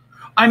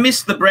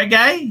missed the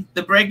Breguet.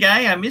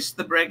 I missed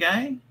the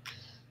Breguet.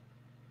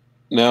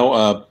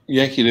 Now,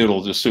 Yankee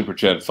Doodle just super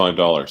chatted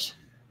 $5.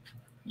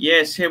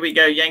 Yes, here we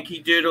go, Yankee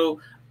Doodle.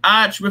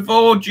 Arch, with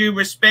all due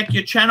respect,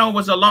 your channel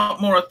was a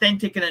lot more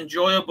authentic and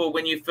enjoyable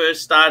when you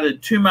first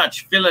started. Too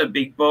much filler,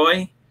 big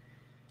boy.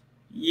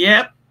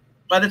 Yep,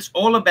 but it's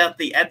all about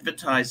the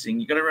advertising.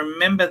 You got to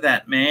remember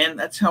that, man.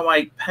 That's how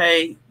I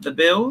pay the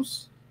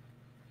bills.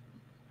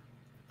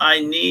 I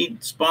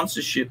need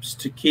sponsorships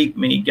to keep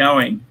me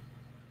going.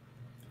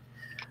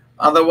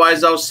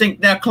 Otherwise, I'll sink.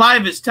 Now,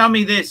 Clivers, tell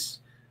me this.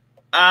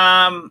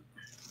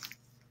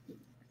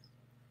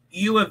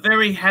 You were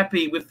very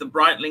happy with the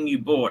Breitling you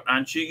bought,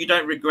 aren't you? You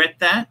don't regret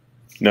that?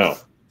 No.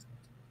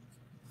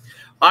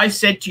 I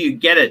said to you,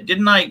 get it.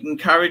 Didn't I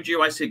encourage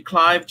you? I said,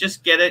 Clive,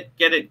 just get it,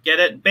 get it, get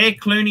it. Bear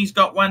Clooney's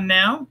got one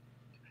now.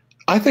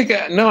 I think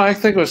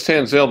it was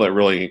Tanzil that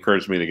really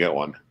encouraged me to get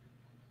one.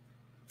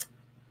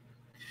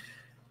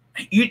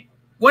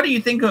 What do you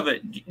think of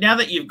it? Now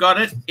that you've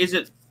got it, is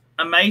it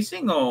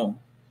amazing or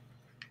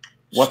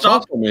what's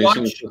stop, also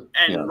amazing watch,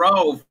 and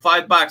roll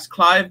 $5?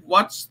 Clive,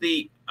 what's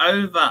the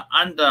over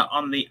under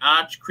on the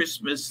Arch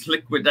Christmas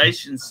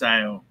liquidation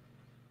sale?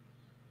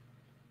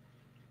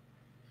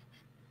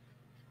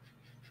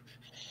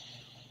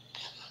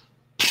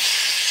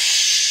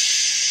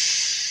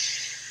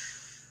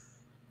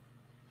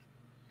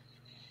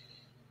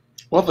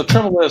 Well, the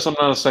trouble is I'm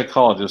not a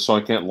psychologist, so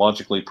I can't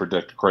logically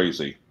predict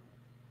crazy.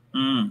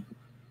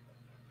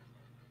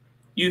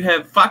 You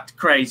have fucked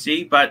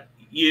crazy, but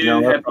you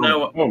have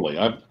no... Totally.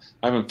 I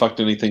haven't fucked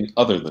anything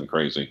other than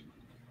crazy.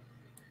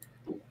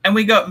 And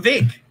we got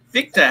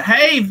Victor.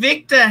 Hey,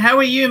 Victor, how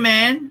are you,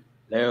 man?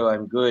 Hello,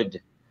 I'm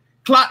good.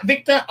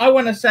 Victor, I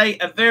want to say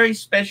a very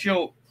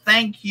special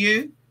thank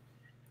you.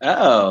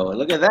 Oh,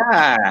 look at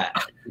that.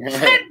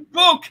 That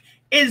book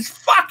is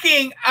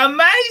fucking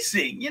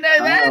amazing. You know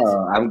that?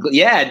 Oh,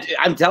 yeah,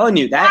 I'm telling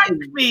you. That fuck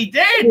me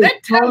dead.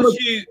 That tells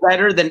you...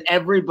 better than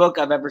every book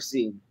I've ever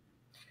seen.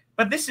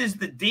 But this is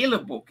the dealer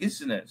book,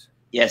 isn't it?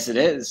 Yes, it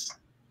is.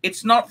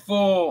 It's not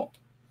for...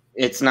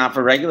 It's not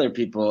for regular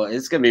people.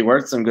 It's going to be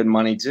worth some good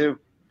money, too.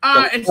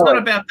 It's not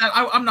about that.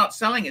 I'm not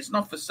selling it. It's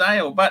not for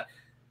sale. But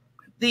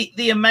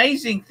the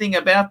amazing thing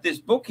about this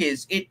book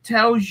is it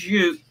tells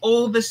you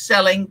all the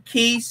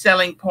key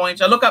selling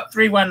points. I look up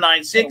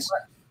 3196.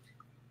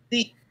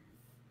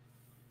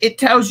 It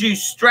tells you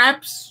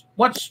straps,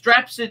 what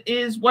straps it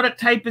is, what it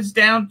tapers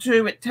down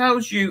to. It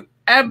tells you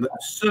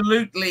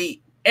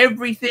absolutely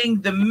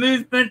everything, the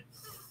movement.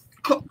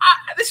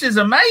 This is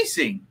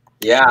amazing.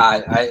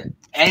 Yeah,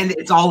 and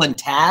it's all in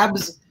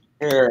tabs.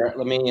 Here,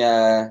 let me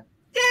yeah,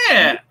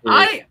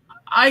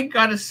 I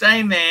gotta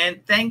say,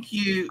 man, thank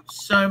you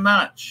so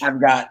much.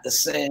 I've got the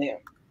same.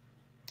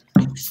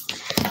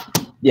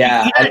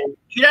 Yeah.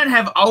 You don't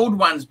have old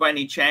ones by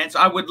any chance?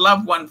 I would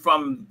love one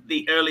from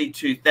the early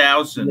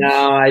 2000s.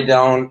 No, I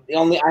don't.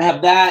 I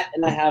have that,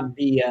 and I have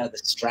the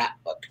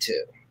strap book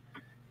too.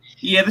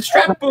 Yeah, the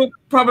strap book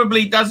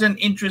probably doesn't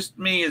interest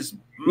me as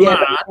much. Yeah,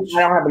 I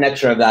don't have an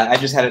extra of that. I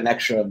just had an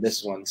extra of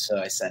this one,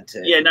 so I sent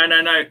it. Yeah, no.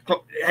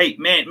 Hey,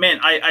 man,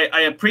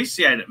 I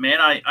appreciate it, man.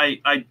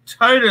 I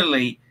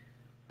totally.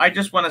 I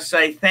just want to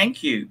say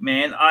thank you,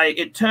 man.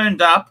 It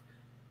turned up,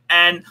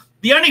 and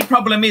the only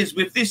problem is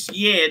with this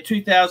year,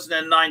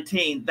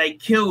 2019, they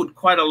killed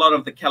quite a lot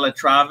of the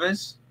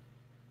Calatravas.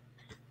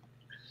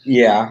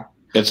 Yeah.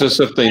 It's as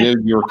if they knew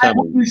you were coming.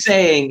 What are you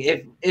saying?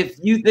 If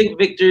you think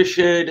Victor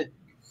should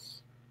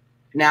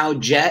now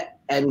jet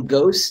and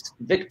ghost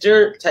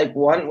Victor type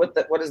 1, what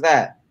is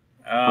that?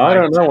 I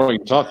don't know what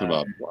you're talking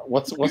about.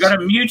 What's you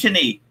got a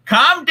mutiny.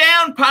 Calm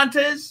down,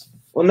 punters.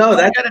 Well, no,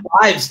 that's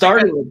live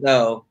starting it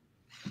though.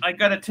 I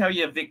got to tell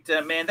you,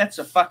 Victor, man, that's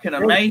a fucking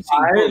amazing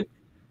book.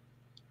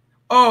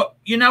 Oh,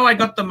 you know, I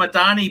got the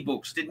Madani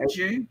books, didn't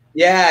you?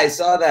 Yeah, I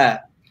saw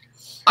that.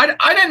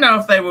 I don't know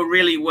if they were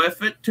really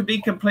worth it, to be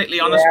completely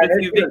honest with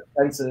you.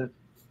 Expensive.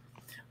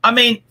 I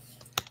mean,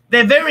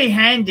 they're very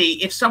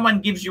handy. If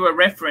someone gives you a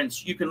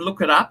reference, you can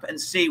look it up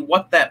and see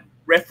what that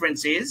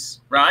reference is,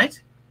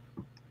 right?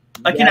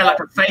 Like, you know, like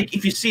a fake,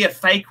 if you see a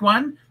fake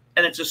one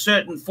and it's a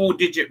certain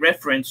 4-digit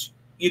reference,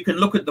 you can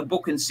look at the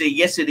book and see,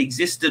 yes, it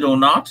existed or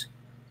not.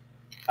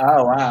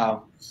 Oh,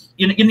 wow.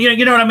 You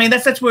know what I mean?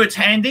 That's where it's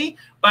handy.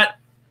 But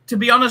to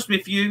be honest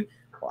with you,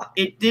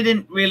 it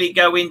didn't really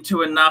go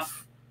into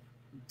enough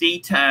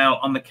detail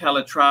on the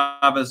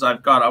Calatravas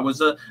I've got.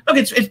 Look,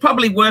 it's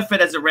probably worth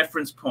it as a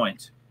reference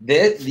point.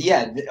 It's the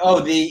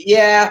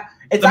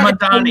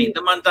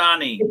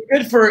Mandani.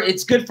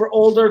 It's good for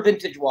older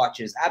vintage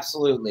watches,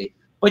 absolutely.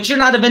 But you're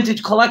not a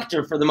vintage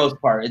collector for the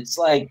most part. It's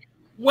like,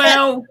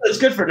 well, it's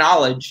good for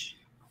knowledge.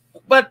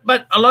 But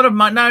a lot of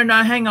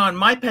hang on,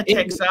 my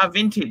Pateks are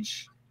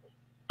vintage,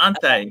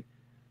 aren't they?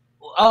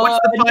 What's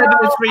the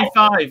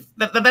 5035?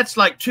 That's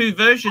like 2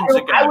 versions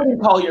ago. I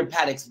wouldn't call your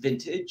Pateks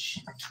vintage.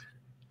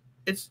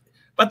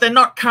 But they're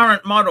not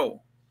current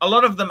model. A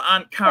lot of them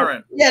aren't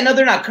current. Yeah, no,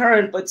 they're not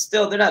current, but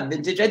still, they're not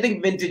vintage. I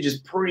think vintage is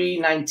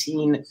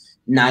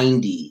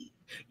pre-1990.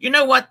 You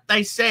know what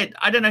they said?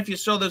 I don't know if you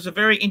saw. There's a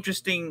very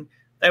interesting.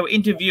 They were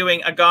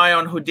interviewing a guy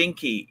on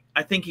Houdinki.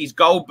 I think he's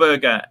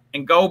Goldberger,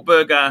 and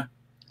Goldberger,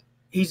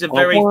 he's a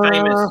very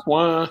famous.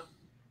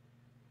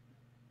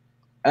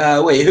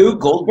 Wait, who?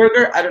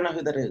 Goldberger? I don't know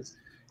who that is.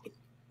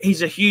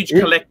 He's a huge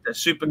collector,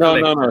 super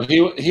collector.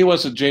 No. He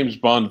was a James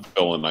Bond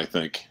villain, I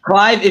think.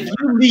 Clive, if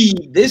you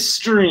leave this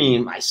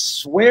stream, I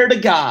swear to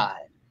God.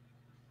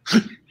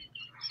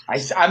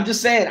 I'm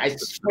just saying, I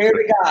swear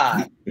to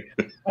God.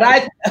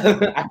 But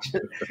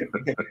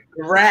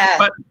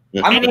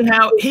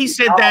anyhow, he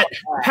said that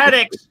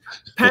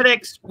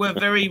paddocks were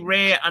very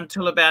rare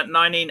until about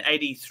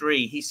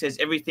 1983. He says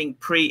everything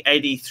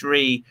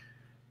pre-83.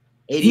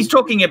 He's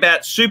talking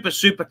about super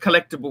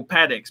collectible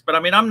paddocks, but I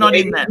mean, I'm not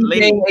in that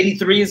league.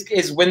 83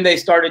 is when they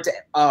started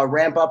to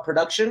ramp up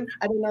production.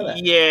 I didn't know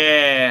that.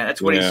 Yeah,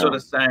 that's what he's sort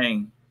of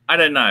saying. I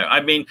don't know. I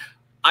mean,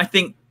 I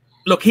think.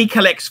 Look, he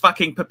collects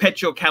fucking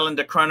perpetual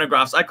calendar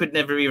chronographs. I could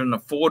never even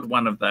afford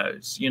one of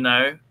those, you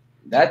know?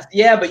 But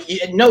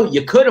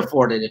you could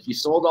afford it. If you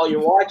sold all your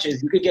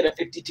watches, you could get a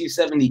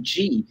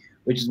 5270G,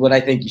 which is what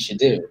I think you should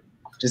do.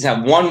 Just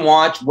have one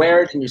watch,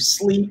 wear it in your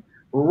sleep,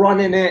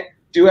 run in it,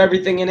 do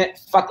everything in it.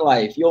 Fuck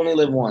life. You only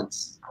live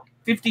once.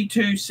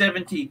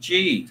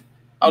 5270G.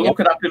 I'll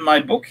look it up in my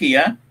book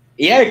here.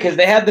 Yeah, because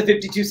they have the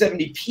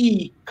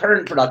 5270P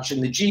current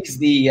production. The G's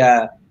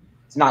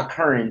it's not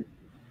current.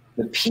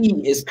 The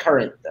P is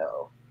current,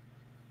 though.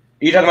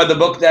 Are you talking about the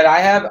book that I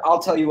have? I'll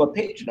tell you what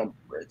page number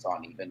it's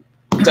on even.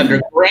 It's under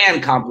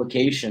Grand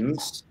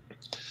Complications.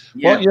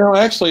 Yeah. Well, you know,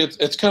 actually,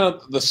 it's kind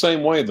of the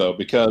same way, though,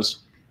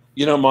 because,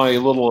 you know, my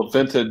little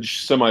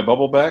vintage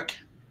semi-bubble back?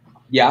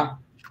 Yeah.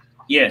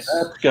 Yes.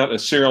 That's got a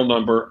serial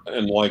number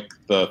in, like,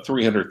 the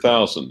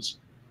 300,000s.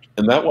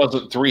 And that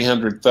wasn't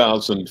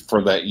 300,000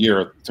 for that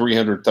year,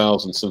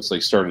 300,000 since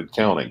they started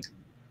counting.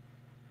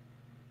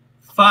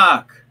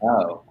 Fuck.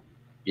 Oh.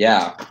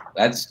 Yeah,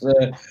 that's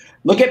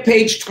look at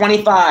page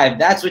 25.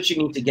 That's what you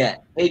need to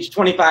get. Page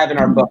 25 in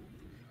our book.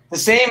 The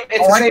same.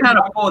 I can't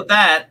afford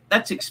that.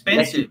 That's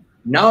expensive.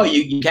 No,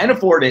 you can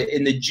afford it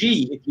in the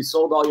G if you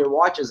sold all your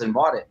watches and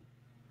bought it.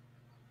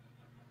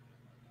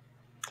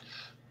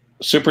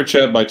 Super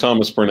chat by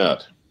Thomas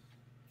Burnett.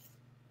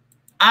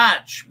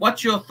 Arch,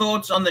 what's your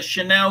thoughts on the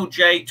Chanel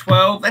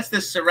J12? That's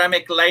the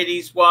ceramic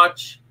ladies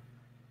watch.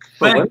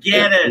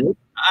 Forget it.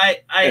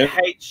 I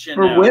hate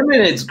Chanel. For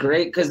women, it's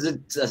great because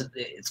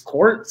it's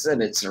quartz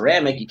and it's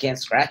ceramic. You can't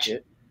scratch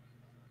it.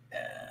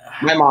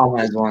 My mom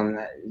has one.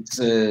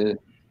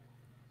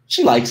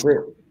 She likes it.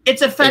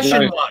 It's a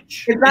fashion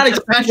watch. It's not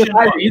expensive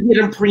either. You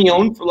get them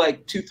pre-owned for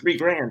like $2-3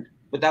 grand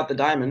without the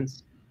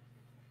diamonds.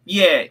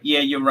 Yeah,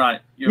 you're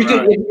right. You're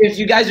right. If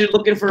you guys are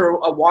looking for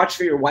a watch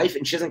for your wife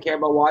and she doesn't care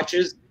about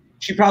watches,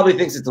 she probably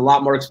thinks it's a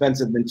lot more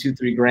expensive than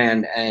 $2-3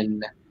 grand,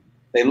 and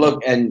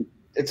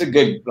it's a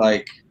good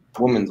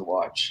woman's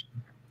watch.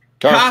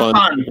 Car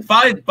fun,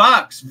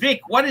 $5.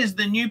 Vic, what is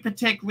the new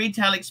Patek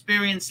retail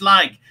experience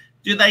like?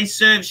 Do they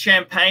serve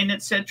champagne,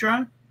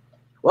 etc.?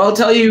 Well, I'll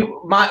tell you,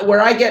 where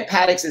I get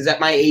Pateks is at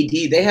my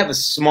AD. They have a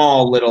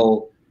small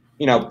little,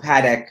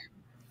 Patek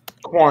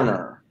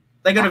corner.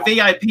 They got a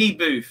VIP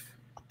booth.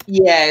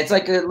 Yeah, it's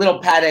like a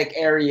little Patek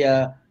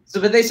area.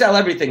 But they sell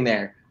everything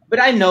there. But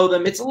I know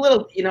them. It's a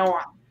little,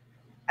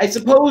 I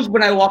suppose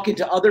when I walk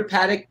into other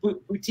Patek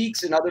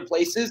boutiques in other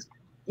places,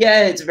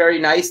 yeah, it's very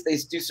nice. They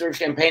do serve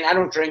champagne. I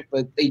don't drink,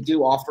 but they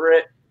do offer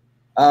it.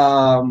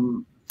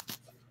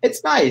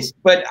 It's nice,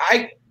 but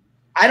I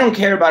don't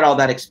care about all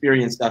that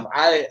experience stuff.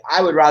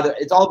 I would rather,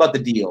 it's all about the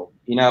deal.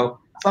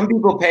 Some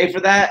people pay for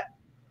that.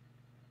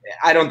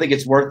 I don't think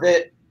it's worth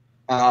it.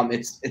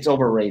 It's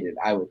overrated,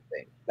 I would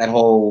think, that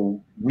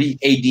whole AD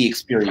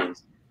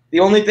experience. The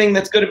only thing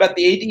that's good about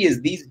the AD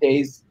is these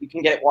days you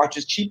can get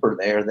watches cheaper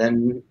there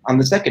than on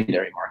the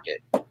secondary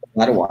market.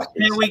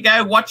 Here we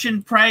go. Watch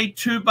and pray,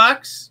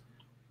 $2.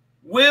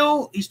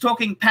 Will, he's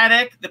talking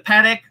Patek. The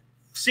Patek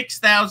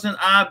 6000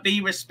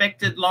 RB,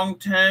 respected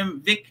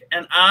long-term. Vic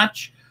and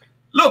Arch.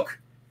 Look,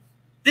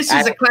 this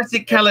is a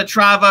classic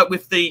Calatrava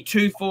with the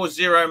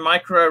 240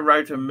 micro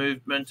rotor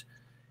movement.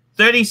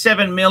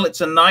 37 mil. It's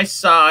a nice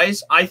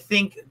size. I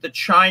think the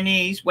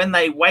Chinese, when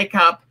they wake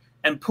up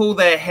and pull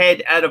their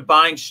head out of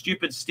buying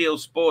stupid steel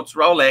sports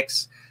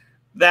Rolex,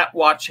 that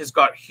watch has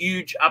got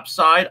huge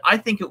upside. I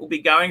think it will be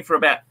going for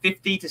about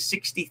 $50,000 to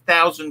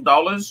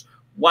 $60,000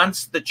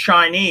 once the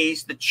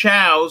Chinese, the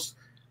Chows,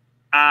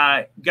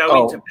 go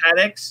into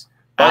Pateks.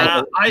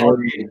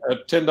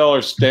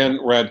 $10, Stan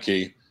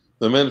Radke.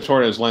 The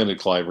Minotaur has landed,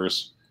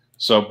 Clivers.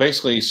 So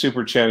basically, he's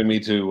super chatting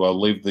me to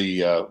leave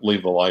the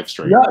live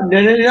stream.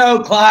 No,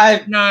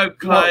 Clive. No,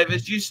 Clive,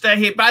 as you stay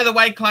here. By the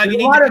way, Clive, you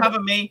need to cover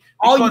me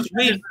because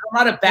we're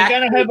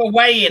going to have a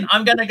weigh-in.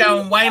 I'm going to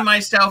go and weigh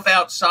myself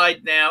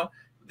outside now.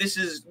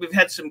 We've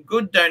had some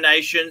good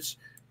donations.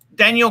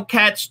 Daniel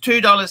Katz,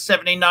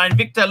 $2.79.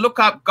 Victor, look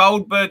up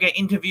Goldberger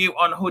interview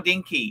on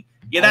Houdinki.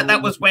 Yeah,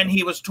 that was when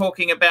he was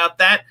talking about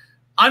that.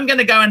 I'm going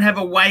to go and have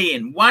a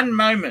weigh-in. One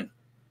moment.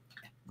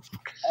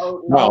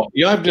 Well,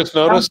 I've just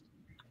noticed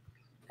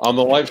on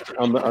the live.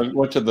 I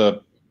went to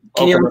the.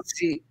 Can you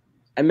see?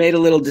 I made a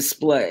little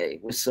display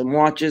with some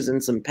watches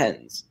and some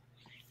pens.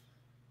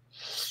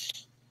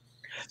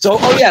 So,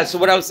 so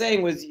what I was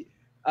saying was,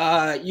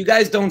 you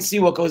guys don't see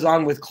what goes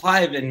on with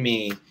Clive and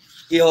me.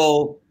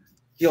 He'll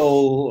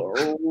he'll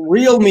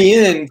reel me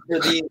in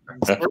for these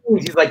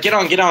springs. He's like, get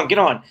on, get on, get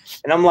on.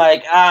 And I'm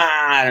like,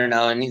 I don't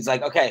know. And he's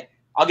like, okay,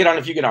 I'll get on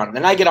if you get on. And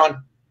then I get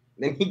on.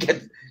 Then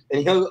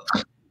he'll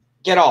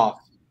get off.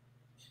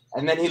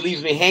 And then he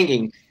leaves me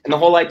hanging. And the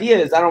whole idea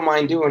is I don't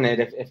mind doing it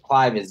if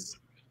Clive is,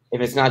 if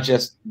it's not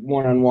just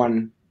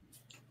one-on-one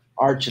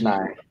Arch and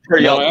I.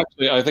 No,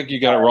 actually, I think you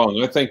got it wrong.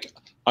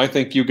 I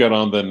think you get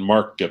on, then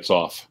Mark gets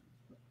off.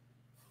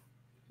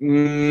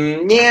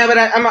 Yeah, but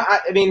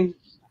I mean,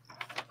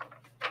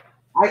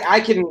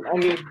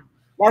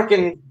 Mark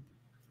can.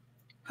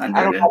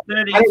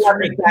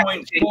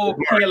 133.4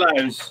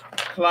 kilos,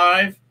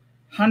 Clive.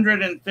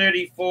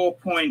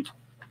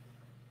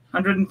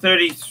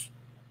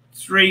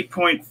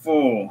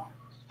 133.4.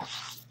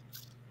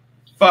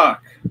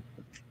 Fuck.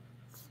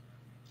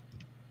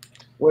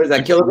 What is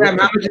that, kilogram?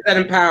 How much is that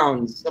in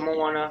pounds? Someone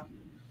wanna?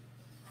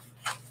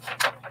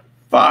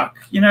 Fuck.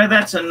 You know,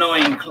 that's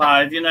annoying,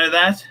 Clive. You know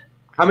that?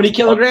 How many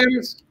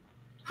kilograms?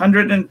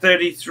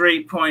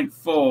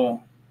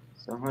 133.4.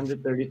 So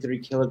 133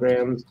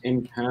 kilograms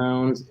in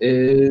pounds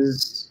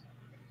is.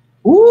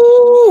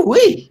 Ooh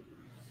wee!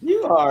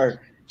 You are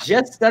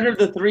just under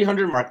the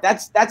 300 mark.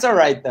 That's all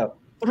right though.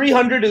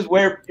 300 is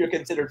where you're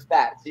considered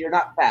fat, so you're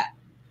not fat.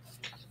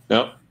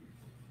 No.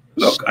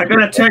 Look, I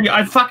gotta tell you,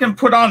 I fucking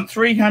put on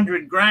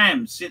 300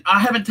 grams. I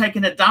haven't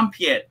taken a dump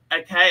yet.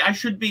 Okay, I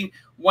should be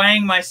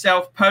weighing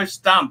myself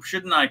post dump,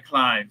 shouldn't I,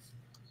 Clive?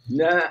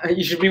 Nah,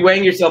 you should be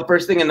weighing yourself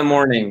first thing in the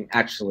morning,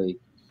 actually.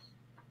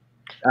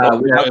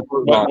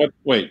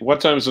 Wait,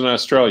 what time is it in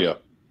Australia?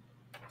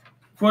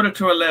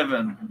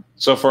 11:45.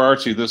 So for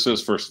Archie, this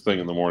is first thing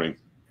in the morning.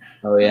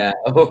 Oh yeah.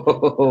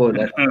 Oh,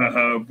 that's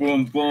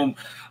boom, boom.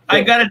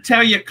 I gotta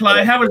tell you,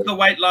 Clive, how is the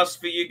weight loss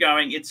for you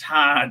going? It's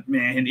hard,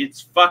 man.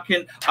 It's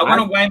fucking. I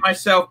want to weigh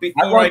myself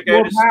before I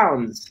go to. 4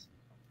 pounds.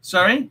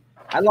 Sorry?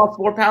 I lost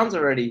 4 pounds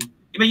already.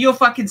 But you're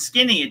fucking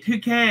skinny. Who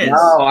cares?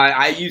 No,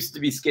 I used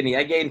to be skinny.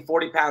 I gained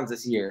 40 pounds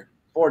this year.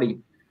 40,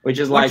 which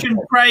is like. Watch and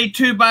pray,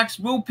 $2.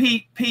 Will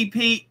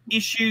PP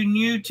issue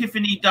new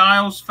Tiffany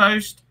Dials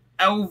first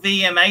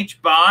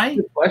LVMH buy?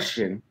 Good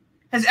question.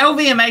 Has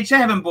LVMH, they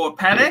haven't bought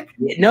Paddock?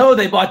 No,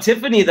 they bought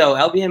Tiffany, though.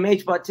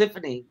 LVMH bought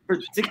Tiffany for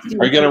 60.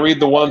 Are you going to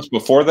read the ones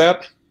before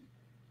that?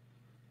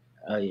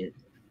 Oh, yeah.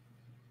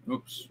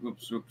 Oops.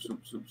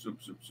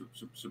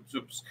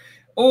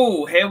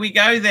 Oh, here we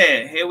go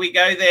there. We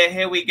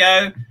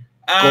did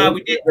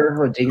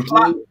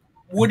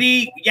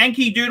Woody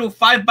Yankee Doodle,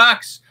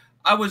 $5.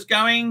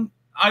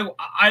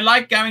 I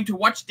like going to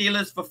watch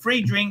dealers for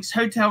free drinks,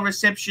 hotel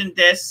reception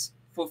desks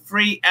for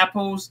free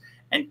apples,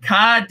 and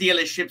car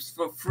dealerships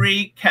for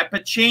free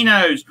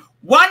cappuccinos.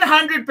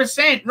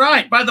 100%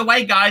 right. By the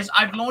way, guys,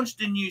 I've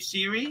launched a new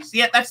series.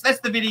 Yeah, that's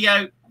the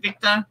video,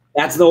 Victor.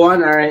 That's the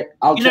one. All right.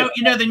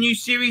 You know the new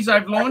series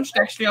I've launched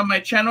actually on my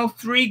channel.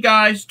 3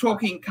 guys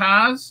talking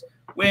cars,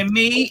 where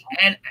me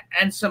and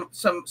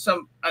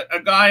a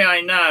guy I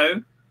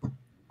know,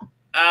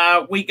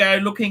 we go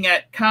looking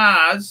at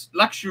cars,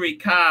 luxury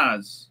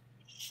cars.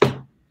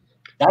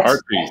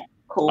 Archie,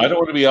 cool. I don't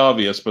want to be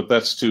obvious, but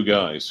that's 2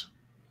 guys.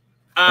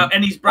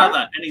 And his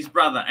brother.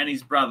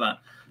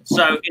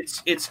 So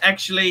it's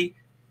actually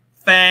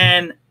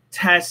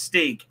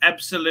fantastic,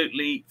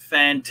 absolutely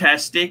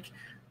fantastic.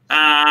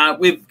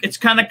 It's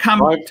kind of come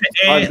to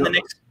air in the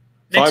next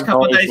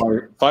couple of days.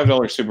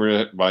 $5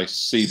 super by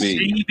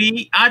CB.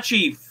 CB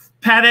Archie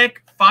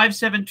Paddock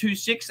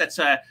 5726.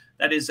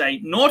 That is a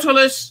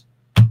Nautilus.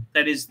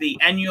 That is the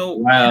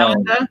annual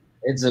calendar.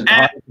 It's a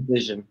hard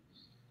decision.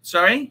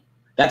 Sorry.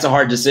 That's a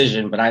hard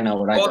decision, but I know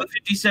what I do. Or the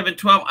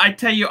 5712. I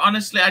tell you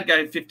honestly, I'd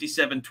go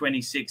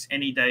 5726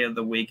 any day of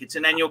the week. It's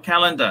an annual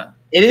calendar.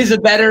 It's a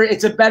better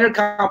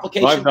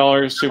complication.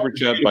 $5 super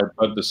chat by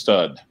Bud the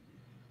Stud.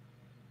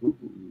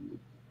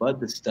 Bud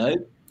the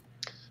Stud?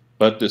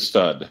 Bud the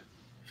Stud.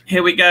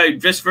 Here we go.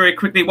 Just very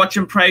quickly, watch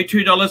and pray.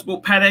 $2. Will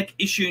Paddock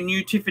issue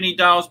new Tiffany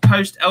Dials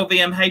post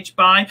LVMH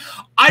buy?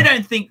 I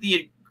don't think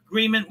the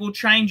agreement will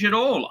change at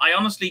all. I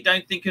honestly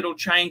don't think it'll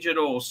change at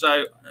all.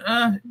 So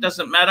it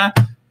doesn't matter.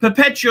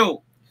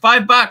 Perpetual,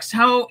 $5.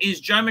 How is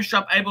Joma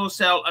Shop able to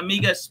sell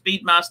Amiga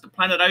Speedmaster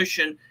Planet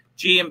Ocean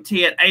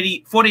GMT at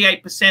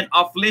 48%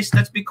 off list?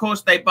 That's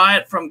because they buy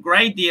it from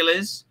grey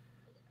dealers,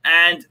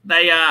 and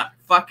they are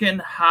fucking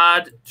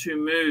hard to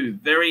move,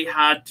 very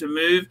hard to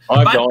move.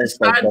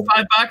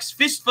 $5.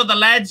 Fist for the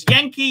lads.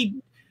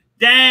 Yankee,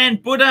 Dan,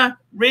 Buddha,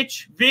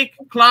 Rich, Vic,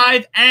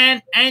 Clive,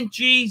 Ann,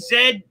 G,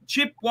 Zed,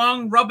 Chip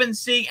Wong, Robin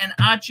C, and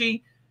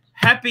Archie.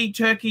 Happy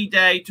Turkey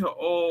Day to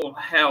all.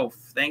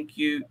 Health. Thank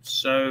you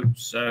so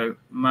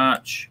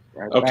much.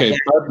 Okay,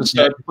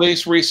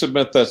 please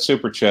resubmit that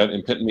super chat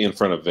and put me in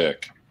front of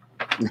Vic.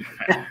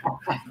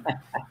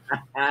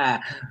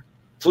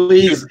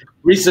 Please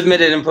resubmit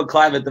it and put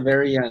Clive at the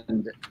very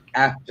end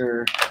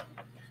after.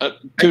 I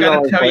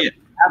gotta tell you,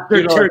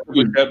 after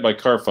Turkey by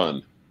Car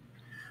Fund.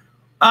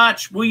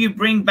 Arch, will you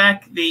bring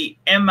back the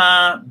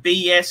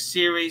MRBS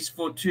series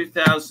for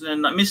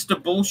 2009?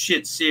 Mr.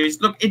 Bullshit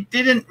series. Look, it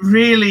didn't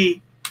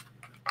really.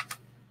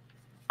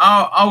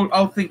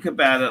 I'll think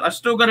about it. I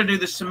still got to do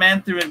the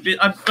Samantha and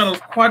I've got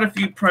quite a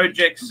few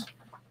projects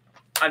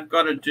I've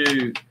got to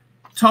do.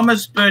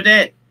 Thomas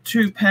Burdett,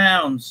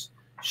 £2.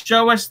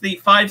 Show us the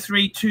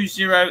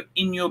 5320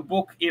 in your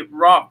book. It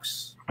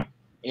rocks.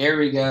 Here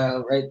we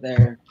go, right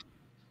there.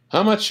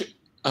 How much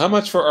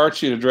for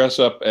Archie to dress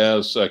up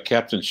as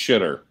Captain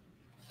Shitter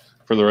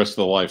for the rest of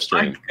the live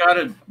stream?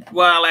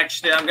 Well,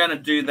 actually, I'm going to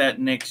do that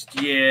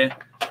next year.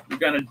 We're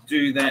going to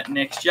do that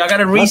next year. I got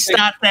to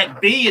restart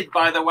that beard,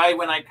 by the way,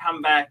 when I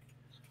come back.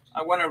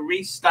 I want to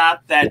restart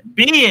that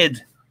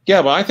beard.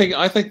 Yeah, but I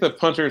think the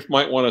punters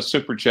might want a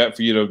super chat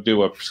for you to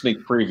do a sneak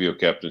preview of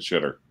Captain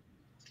Shitter.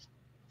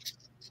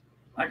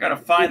 I got to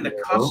find the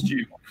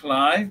costume,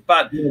 Clive.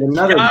 But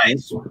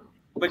guys,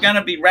 we're going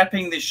to be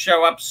wrapping this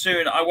show up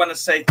soon. I want to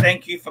say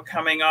thank you for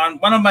coming on.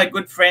 One of my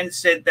good friends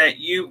said that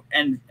you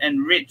and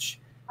Rich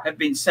have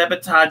been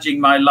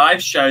sabotaging my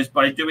live shows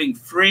by doing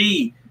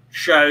free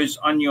shows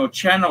on your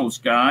channels,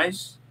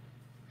 guys.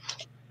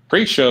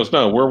 Free shows?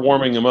 No, we're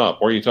warming them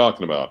up. What are you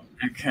talking about?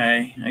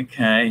 Okay.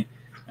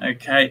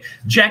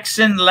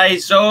 Jackson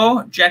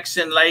Laser,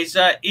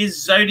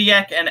 is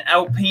Zodiac and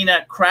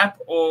Alpina crap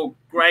or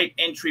great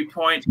entry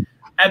point?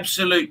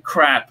 Absolute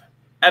crap.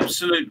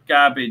 Absolute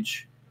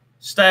garbage.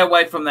 Stay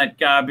away from that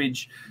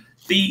garbage.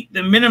 The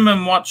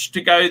minimum watch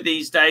to go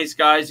these days,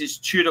 guys, is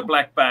Tudor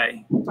Black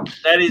Bay.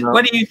 That is.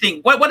 What do you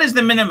think? What is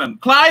the minimum,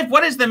 Clive?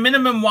 What is the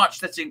minimum watch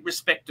that's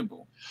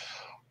respectable?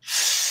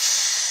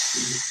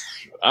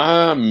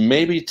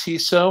 Maybe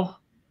Tissot.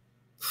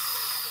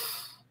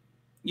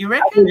 You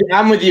reckon?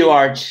 I'm with you,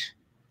 Arch.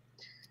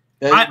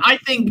 I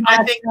think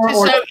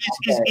Tissot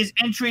is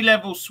entry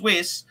level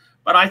Swiss,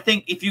 but I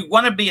think if you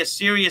want to be a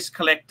serious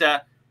collector,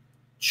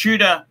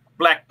 Tudor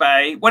Black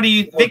Bay. What do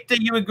you, Victor?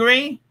 You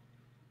agree?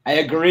 I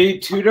agree.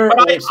 Tudor.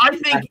 But I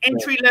think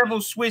entry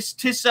level Swiss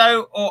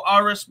Tissot or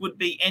Oris would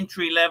be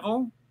entry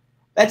level.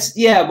 That's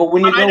but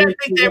when you go, I don't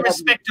think they're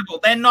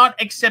respectable. They're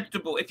not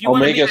acceptable. If you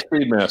Omega want to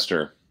be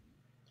Speedmaster.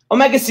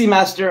 Omega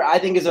Seamaster, I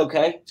think is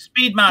okay.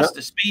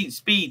 Speedmaster,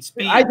 speed.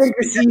 I think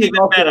the C is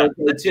also better. okay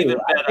That's too. even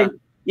better.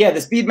 The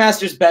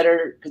Speedmaster's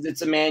better because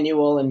it's a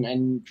manual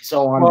and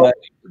so on. Well, but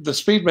the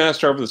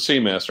Speedmaster over the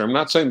Seamaster. I'm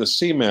not saying the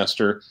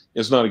Seamaster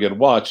is not a good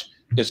watch.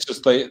 It's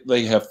just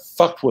they have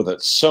fucked with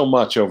it so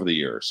much over the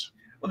years.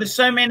 Well, there's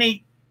so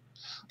many.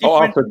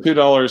 Also,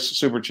 $2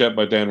 super chat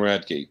by Dan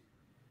Radke.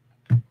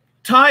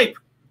 Type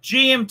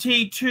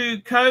GMT 2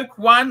 Coke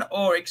 1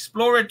 or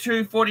Explorer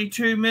 2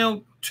 42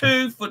 mil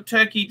 2 for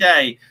Turkey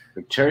Day.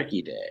 For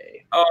Turkey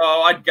Day.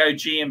 Oh, I'd go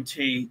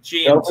GMT.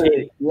 Yeah,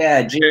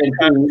 GMT.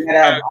 You gotta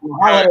have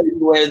holiday you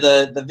wear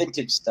the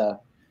vintage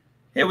stuff.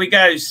 Here we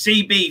go.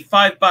 CB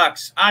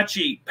 $5.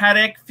 Archie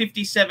Paddock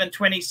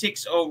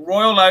 5726 or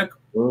Royal Oak.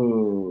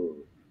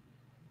 Ooh.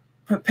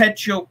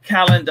 Perpetual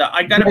calendar.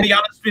 I got to be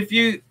honest with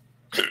you.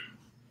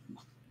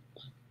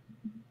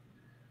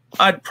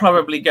 I'd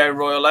probably go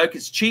Royal Oak.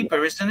 It's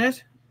cheaper, isn't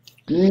it?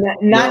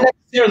 Not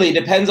necessarily.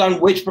 Depends on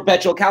which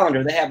perpetual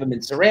calendar. They have them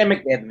in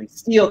ceramic. They have them in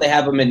steel. They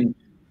have them in.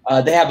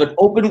 They have an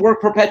open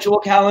work perpetual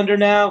calendar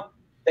now.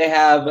 They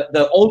have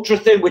the ultra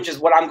thin, which is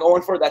what I'm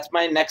going for. That's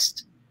my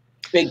next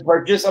big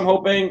purchase. I'm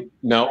hoping.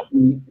 No,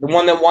 the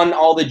one that won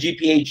all the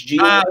GPHG.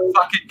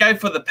 Fuck it. Go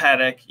for the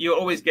Paddock. You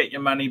always get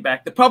your money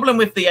back. The problem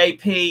with the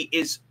AP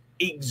is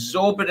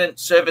exorbitant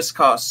service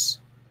costs.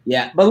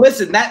 Yeah, but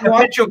listen, that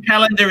perpetual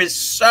calendar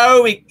is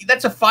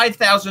that's a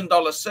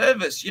 $5,000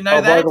 service. You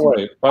know that.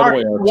 By the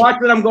way,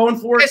 watch that I'm going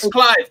for. Yes,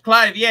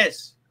 Clive.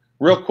 Yes.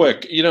 Real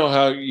quick, you know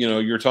how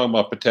you're talking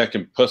about Patek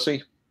and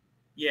pussy.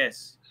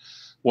 Yes.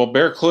 Well,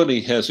 Bear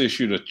Clooney has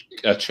issued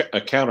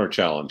a counter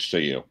challenge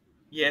to you.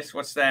 Yes.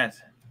 What's that?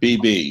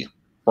 BB,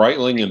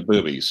 Breitling and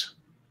boobies.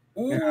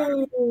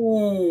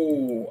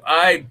 Ooh,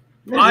 I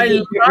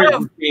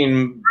love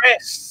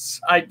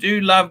breasts. I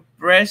do love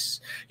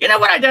breasts. You know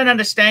what I don't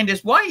understand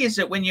is why is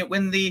it when you're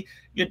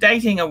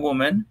dating a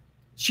woman,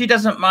 she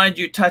doesn't mind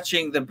you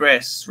touching the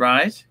breasts,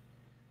 right?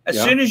 As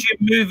soon as you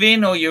move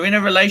in or you're in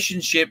a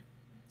relationship,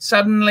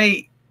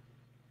 suddenly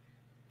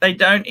they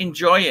don't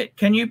enjoy it.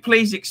 Can you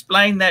please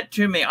explain that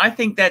to me? I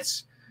think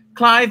that's,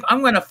 Clive,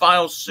 I'm going to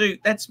file suit.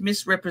 That's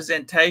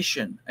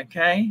misrepresentation,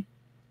 okay?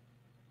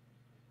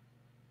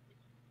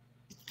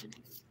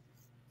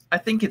 I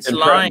think it's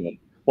lying.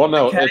 Well,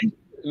 no, okay?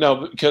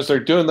 No, because they're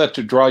doing that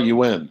to draw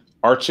you in.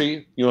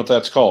 Archie, you know what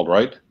that's called,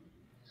 right?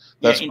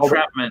 That's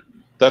entrapment.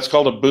 That's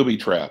called a booby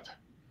trap.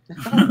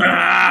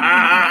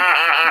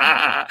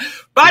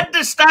 But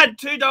to start,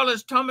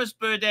 $2, Thomas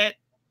Burdett,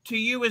 to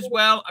you as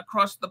well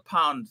across the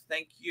pond.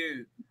 Thank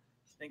you.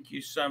 Thank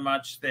you so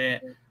much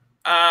there.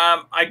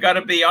 I got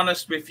to be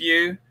honest with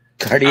you.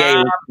 I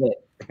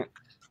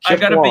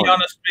got to be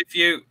honest with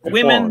you.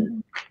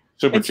 Women,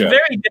 it's a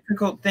very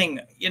difficult thing.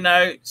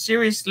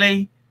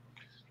 Seriously,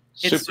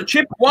 it's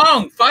Chip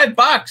Wong,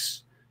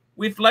 $5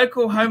 with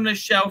local homeless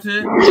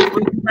shelter.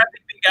 Will be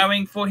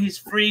going for his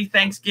free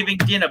Thanksgiving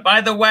dinner. By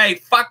the way,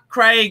 fuck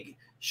Craig,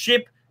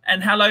 Ship,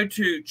 and hello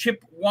to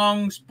Chip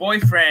Wong's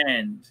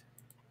boyfriend.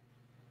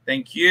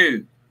 Thank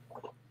you.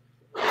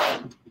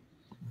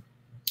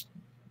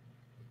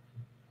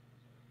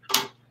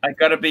 I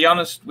got to be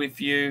honest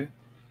with you.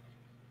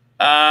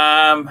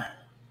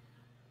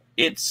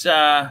 It's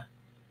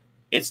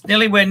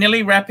we're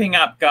nearly wrapping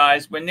up,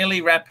 guys. We're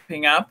nearly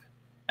wrapping up,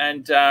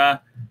 and I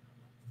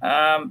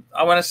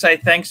want to say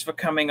thanks for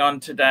coming on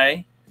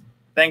today.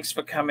 Thanks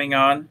for coming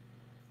on.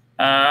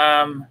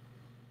 I'll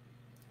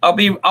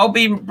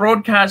be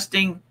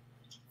broadcasting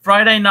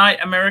Friday night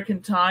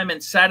American time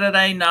and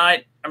Saturday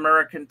night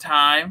American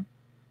time.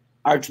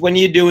 Arch, when are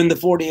you doing the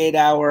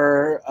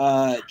 48-hour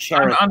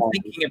charity? I'm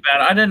thinking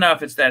about it. I don't know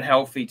if it's that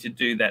healthy to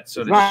do that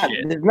sort of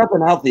shit. There's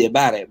nothing healthy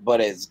about it,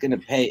 but it's gonna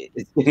pay.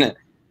 It's gonna.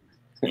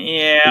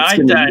 Yeah, it's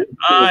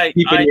gonna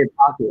keep in your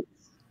pockets.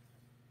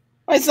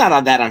 It's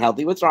not that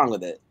unhealthy. What's wrong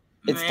with it?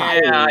 It's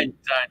tiring. I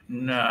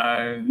don't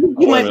know.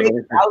 You might make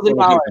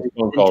 $1,000.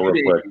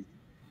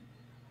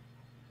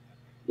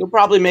 You'll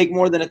probably make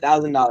more than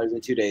 $1,000 in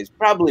 2 days.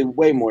 Probably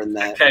way more than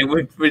that. Okay,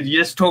 you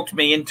just talked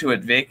me into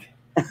it, Vic.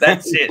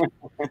 That's it.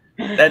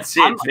 That's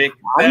it, Vic.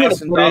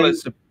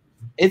 $1,000.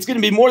 It's going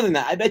to be more than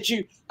that. I bet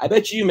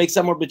you make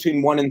somewhere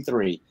between 1 and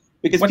 3.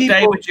 Because what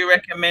day would you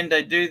recommend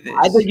I do this?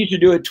 I think you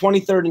should do it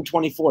 23rd and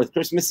 24th,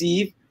 Christmas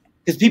Eve,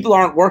 because people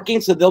aren't working,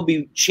 so they'll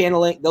be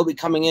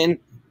coming in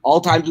all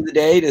times of the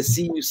day to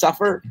see you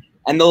suffer,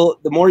 and the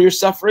more you're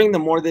suffering, the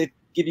more they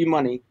give you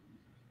money.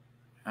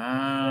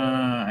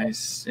 Ah, I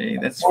see.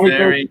 That's 23rd,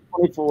 very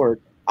 24th.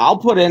 I'll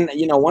put in,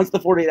 once the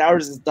 48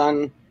 hours is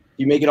done,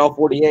 you make it all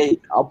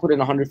 48. I'll put in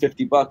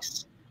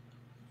 $150.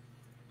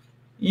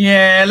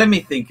 Yeah, let me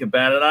think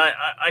about it.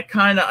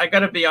 I got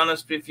to be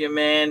honest with you,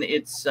 man.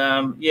 It's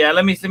yeah.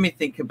 Let me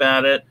think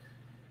about it.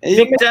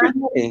 Victor,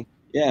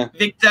 yeah.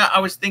 Victor, I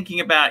was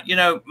thinking about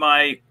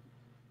my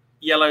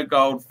yellow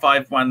gold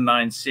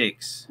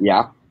 5196.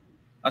 Yeah.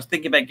 I was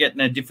thinking about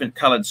getting a different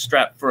colored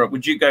strap for it.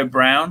 Would you go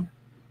brown?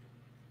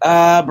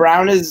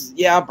 Brown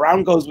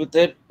goes with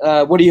it.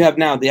 What do you have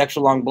now? The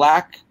extra long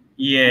black?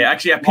 Yeah,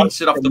 actually, I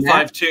pinched it off the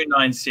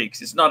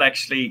 5296. It's not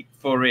actually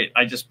for it.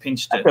 I just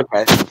pinched it.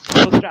 Okay.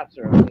 Those straps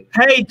are okay.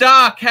 Hey,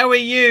 Doc, how are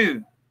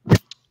you?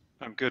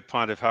 I'm good,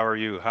 Pontiff. How are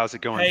you? How's it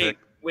going, Hey, Vic?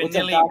 we're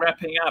nearly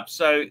wrapping up,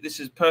 so this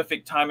is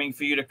perfect timing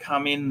for you to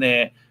come in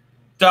there.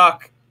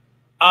 Doc,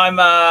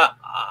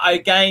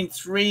 I gained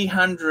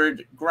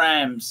 300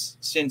 grams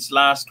since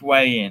last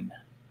weigh-in.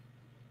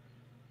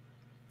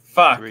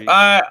 Fuck.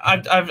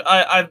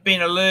 I've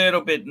been a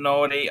little bit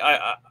naughty.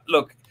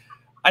 Look,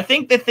 I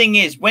think the thing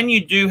is, when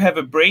you do have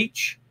a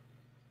breach,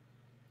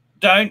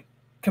 don't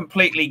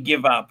completely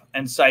give up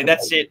and say,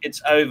 that's it,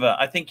 it's over.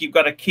 I think you've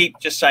got to keep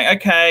just saying,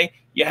 okay,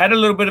 you had a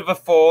little bit of a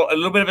fall, a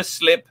little bit of a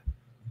slip,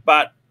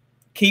 but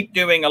keep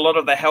doing a lot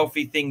of the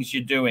healthy things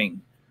you're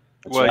doing.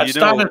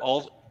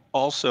 Well,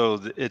 also,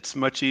 it's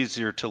much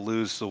easier to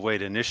lose the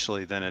weight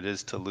initially than it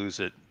is to lose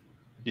it,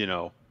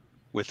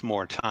 with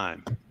more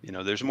time.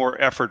 There's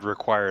more effort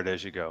required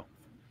as you go.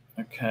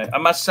 Okay. I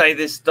must say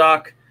this,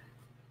 Doc.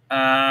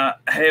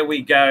 Here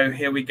we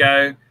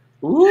go.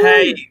 Ooh,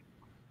 hey,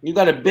 you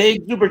got a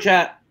big super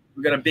chat.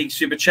 We got a big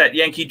super chat.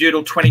 Yankee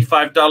Doodle,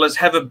 $25.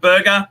 Have a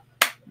burger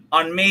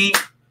on me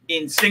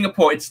in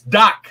Singapore. It's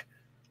duck.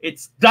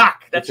 It's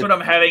duck. That's what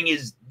I'm having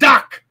is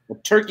duck. A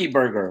turkey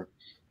burger.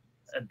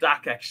 A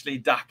duck, actually,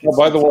 duck. Oh,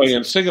 by the way,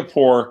 in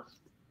Singapore,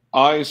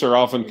 I's are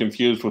often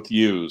confused with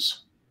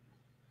U's.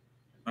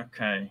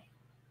 Okay.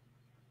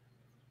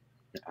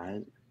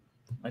 I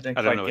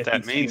don't know what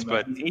that means,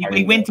 but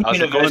he went to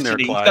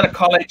university. He's got a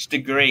college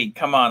degree.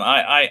 Come on,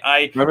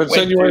 I'm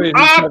insinuating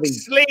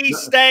Oxley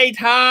State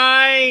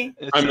High.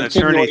 It's an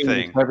attorney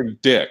thing. Having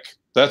dick.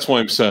 That's what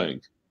I'm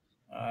saying.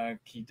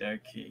 Okie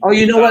dokie. Oh,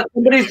 you know what?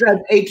 Somebody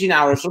said 18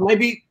 hours, so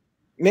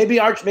maybe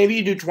Arch, maybe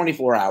you do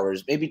 24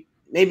 hours.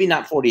 Maybe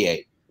not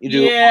 48. You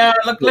do. Yeah.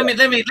 Look, let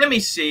me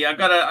see. I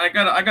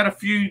got a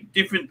few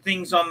different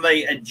things on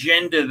the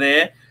agenda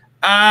there.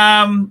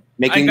 I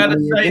gotta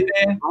say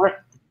there.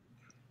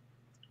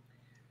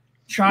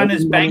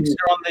 China's banks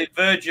are on the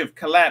verge of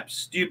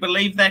collapse. Do you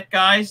believe that,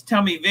 guys?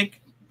 Tell me,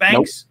 Vic.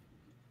 Banks?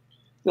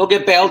 Nope. They'll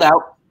get bailed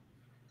out.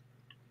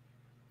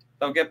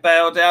 They'll get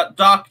bailed out.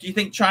 Doc, do you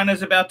think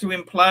China's about to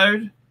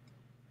implode?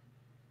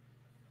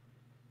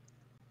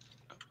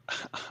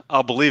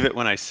 I'll believe it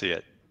when I see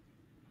it.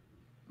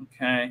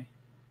 Okay.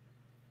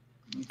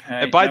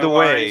 Okay. And by the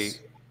way,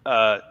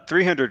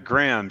 300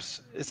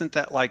 grams, isn't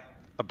that like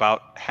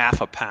about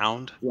half a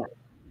pound? Yeah.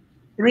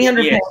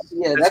 300 yes, pounds.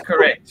 Yeah, that's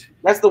correct.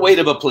 That's the weight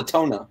of a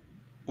Platona.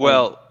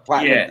 Well,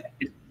 yeah.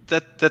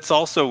 That's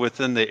also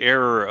within the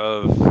error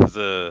of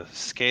the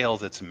scale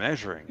that's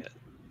measuring it.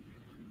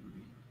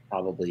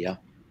 Probably, yeah.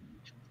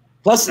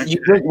 Plus, you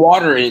drink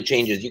water and it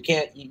changes. You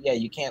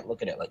can't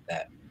look at it like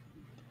that.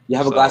 You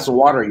have a glass of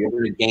water, you're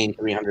going to gain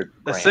 300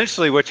 grams.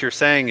 Essentially, what you're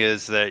saying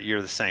is that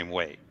you're the same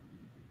weight.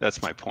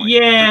 That's my point.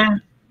 Yeah.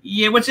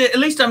 Yeah, which at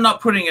least I'm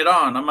not putting it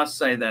on. I must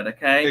say that,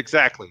 okay?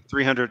 Exactly.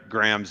 300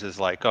 grams is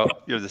like, oh,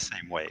 you're the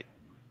same weight.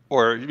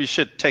 Or you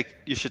should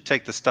take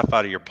the stuff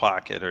out of your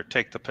pocket or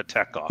take the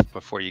Patek off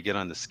before you get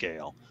on the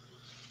scale.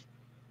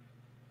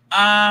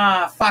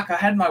 Ah, fuck, I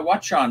had my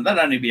watch on.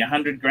 That'd only be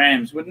 100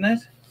 grams, wouldn't it?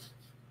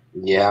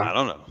 Yeah. I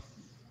don't know.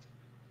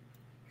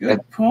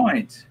 Good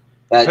point.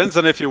 Depends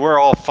on if you wear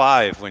all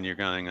 5 when you're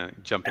going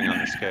jumping on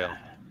the scale.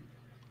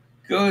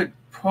 Good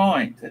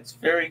point. That's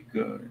very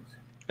good.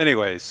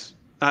 Anyways,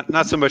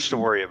 not so much to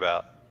worry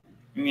about.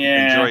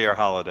 Yeah. Enjoy your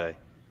holiday.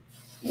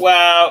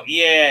 Well,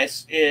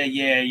 yes,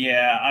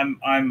 yeah.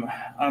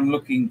 I'm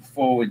looking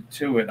forward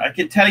to it. I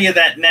can tell you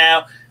that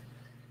now.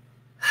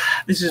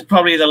 This is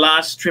probably the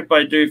last trip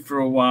I do for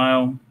a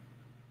while.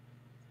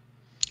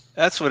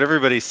 That's what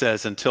everybody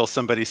says until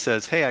somebody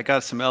says, "Hey, I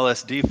got some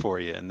LSD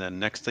for you," and then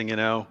next thing you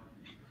know,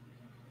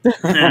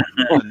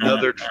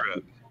 another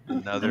trip.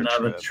 Another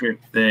trip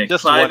there.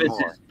 Just Clivis one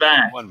more. is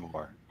back. One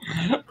more.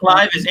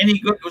 Clivis, any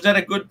good? Was that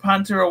a good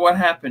punter or what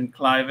happened,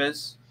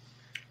 Clivis?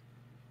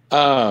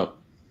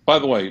 By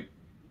the way,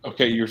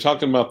 okay, you're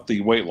talking about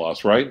the weight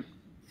loss, right?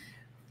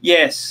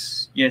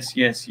 Yes.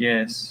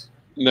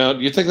 Now,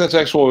 do you think that's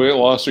actual weight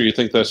loss, or you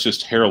think that's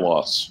just hair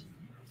loss?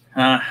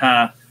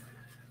 I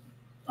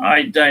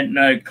don't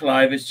know,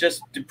 Clive. It's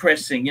just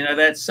depressing. You know,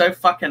 that's so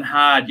fucking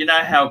hard. You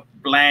know how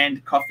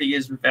bland coffee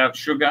is without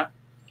sugar?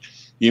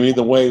 You mean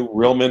the way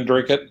real men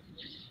drink it?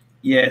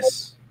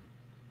 Yes.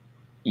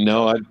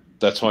 No,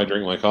 that's how I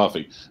drink my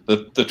coffee.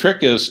 The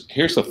trick is,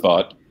 here's the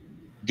thought,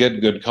 get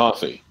good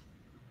coffee.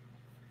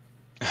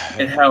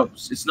 It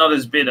helps. It's not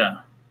as bitter.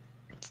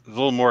 It's a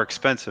little more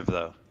expensive,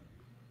 though.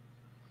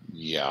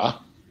 Yeah.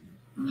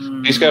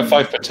 He's got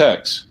 5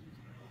 Pateks.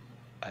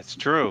 That's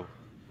true.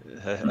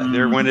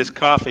 There went his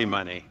coffee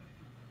money.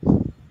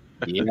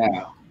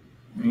 Yeah.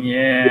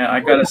 Yeah, I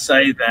got to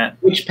say that.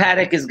 Which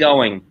paddock is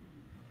going?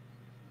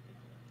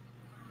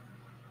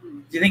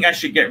 Do you think I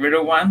should get rid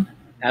of one?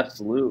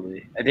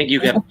 Absolutely. I think you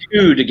have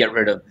 2 to get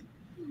rid of.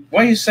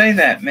 Why you say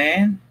that,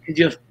 man? Because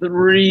you have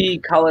 3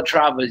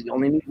 Calatravas. You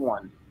only need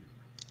 1.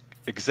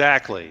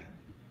 Exactly.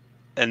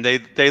 And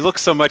they look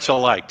so much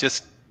alike.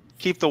 Just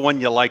keep the one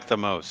you like the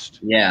most.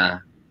 Yeah.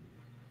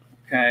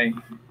 Okay.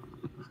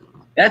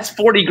 That's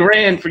 40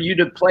 grand for you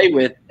to play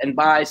with and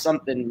buy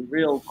something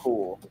real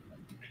cool.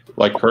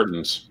 Like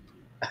curtains.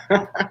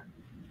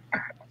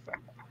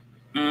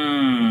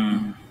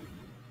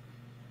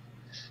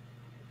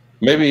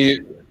 Maybe,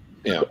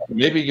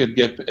 maybe you could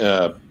get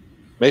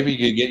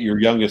your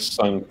youngest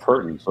son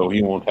curtains so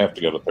he won't have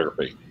to go to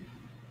therapy.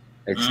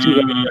 It's too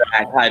late for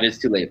that. Clive, it's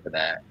too late for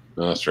that.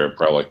 No, that's true,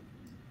 probably.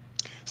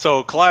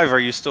 So, Clive, are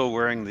you still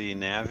wearing the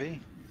Navi?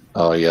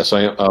 Oh, yes,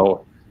 I am.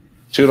 Oh,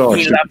 $2.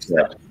 He loves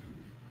it.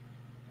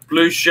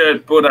 Blue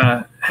Shirt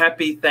Buddha,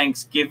 happy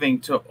Thanksgiving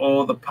to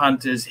all the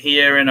punters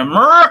here in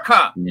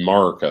America.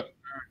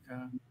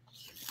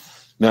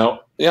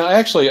 Now,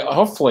 actually,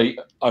 hopefully,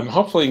 I'm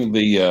hoping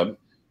the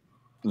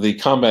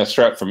combat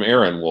strap from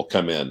Aaron will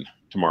come in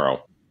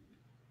tomorrow.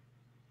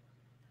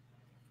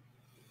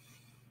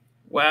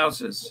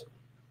 Wowzers.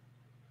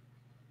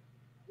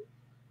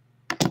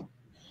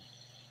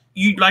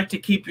 You'd like to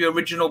keep your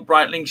original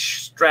Breitling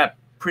strap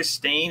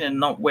pristine and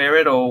not wear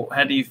it, or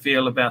how do you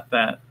feel about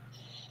that?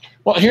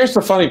 Well, here's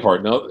the funny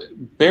part. Now,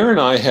 Bear and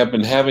I have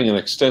been having an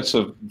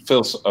extensive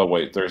oh,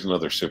 wait, there's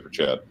another super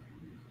chat.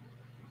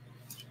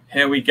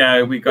 Here we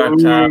go. We got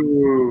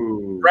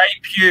Ray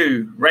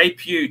Pugh,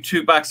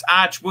 $2.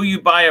 Arch, will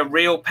you buy a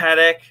real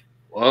paddock?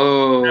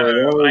 Whoa.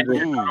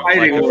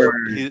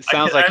 It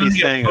sounds like he's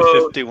saying a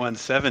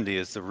 5170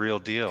 is the real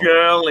deal.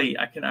 Girly.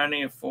 I can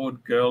only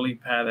afford girly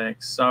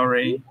paddocks.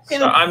 Sorry.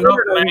 So I'm not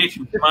made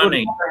for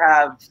money. If you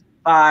have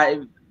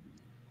 5,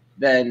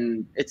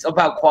 then it's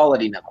about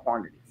quality, not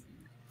quantity.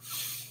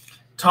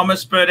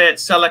 Thomas Burdett,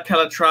 Sella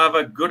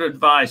Calatrava, good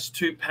advice,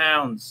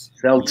 £2.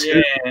 Sell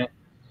 2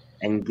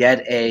 and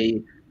get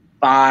a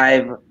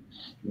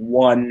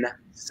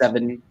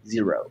 5170.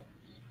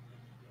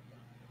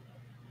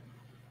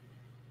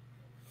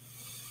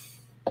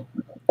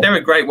 They're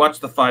a great watch,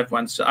 the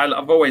 5.1.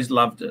 I've always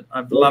loved it.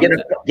 I've loved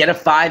it. Get a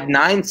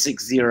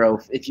 5960.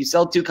 If you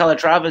sell 2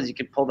 Calatravas, you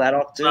can pull that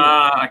off too.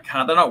 I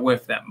can't. They're not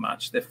worth that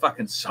much. They're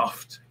fucking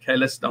soft. Okay,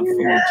 let's not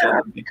fool each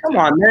other. Come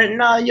on, man.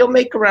 No, you'll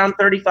make around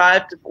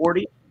 35 to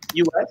 40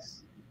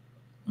 US.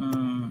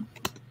 I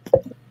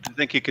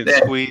think you can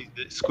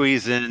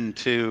squeeze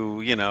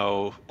into,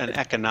 an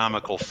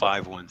economical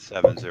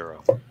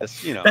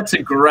 5170. That's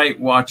a great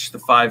watch, the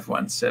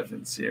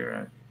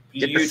 5170.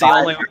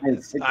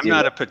 I'm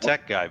not a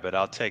Patek guy, but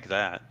I'll take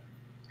that.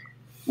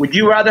 Would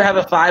you rather have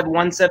a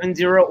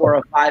 5170 or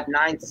a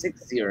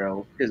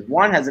 5960? Because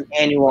one has an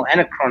annual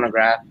and a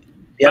chronograph.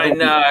 I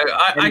know.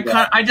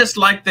 I just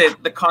like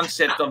the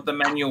concept of the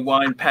manual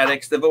wine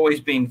paddocks. They've always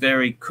been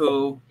very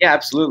cool. Yeah,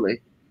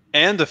 absolutely.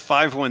 And the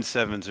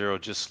 5170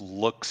 just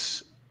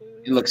looks.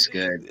 It looks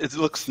good. It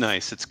looks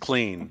nice. It's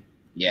clean.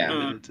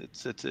 Yeah.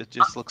 It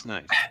just looks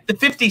nice. The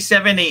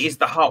 5070 is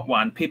the hot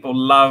one. People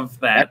love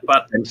that,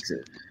 but that's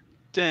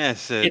not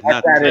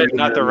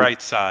the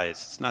right size.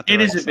 It's not the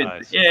right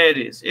size. Yeah, it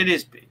is. It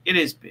is big. It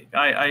is big.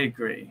 I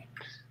agree.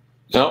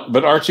 No,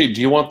 but Archie, do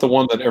you want the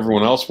one that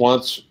everyone else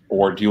wants,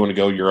 or do you want to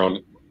go your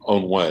own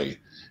way?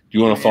 Do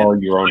you want to follow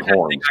your own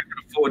horns? I think I can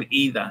afford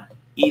either.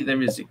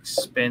 Either is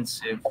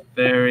expensive.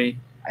 Very.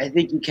 I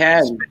think you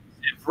can.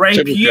 Expensive.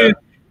 Ray Pugh,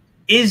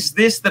 Is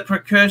this the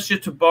precursor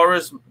to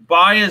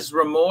buyer's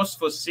remorse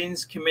for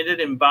sins committed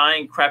in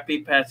buying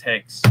crappy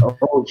Pateks?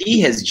 Oh,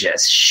 he is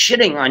just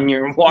shitting on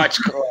your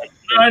watch collection.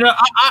 No,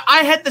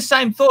 I had the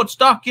same thoughts,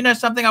 Doc. You know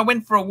something? I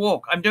went for a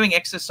walk. I'm doing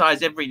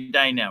exercise every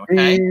day now.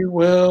 Okay. He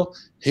will.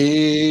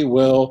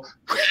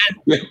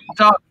 And,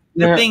 Doc,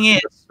 the thing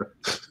is,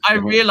 I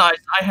realized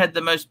I had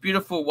the most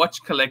beautiful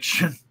watch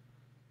collection.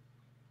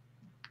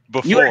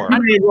 Before. You had how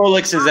many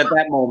Rolexes at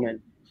that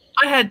moment?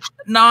 I had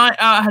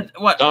 9.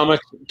 What?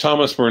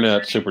 Thomas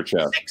Burnett, Super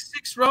Chat.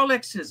 Six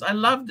Rolexes. I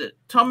loved it.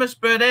 Thomas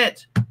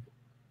Burnett,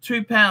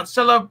 £2.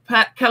 Sell a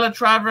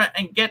Calatrava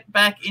and get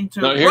back into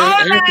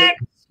Rolex.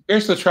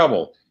 Here's the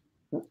trouble.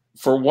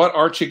 For what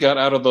Archie got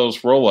out of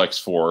those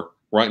Rolex for,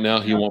 right now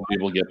he won't be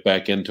able to get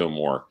back into them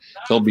more.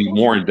 He'll be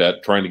more in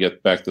debt trying to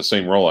get back the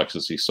same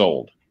Rolexes he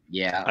sold.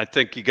 Yeah. I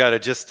think you got to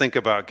just think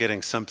about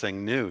getting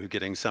something new,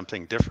 getting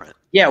something different.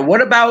 Yeah. What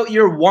about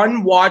your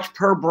one watch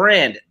per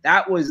brand?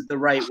 That was the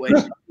right way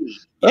to be.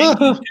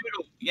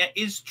 Yeah,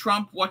 is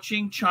Trump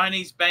watching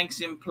Chinese banks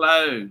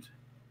implode?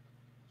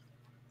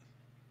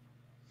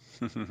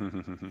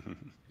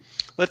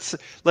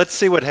 Let's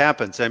see what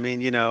happens. I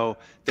mean, you know,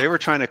 they were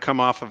trying to come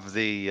off of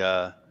the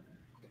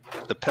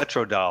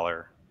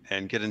petrodollar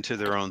and get into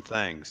their own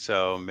thing.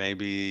 So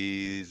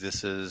maybe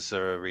this is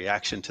a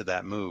reaction to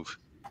that move.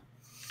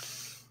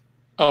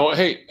 Oh,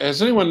 hey,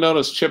 has anyone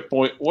noticed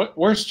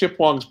where's Chip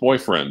Wong's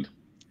boyfriend?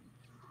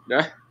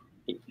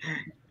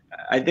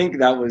 I think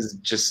that was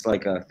just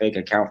like a fake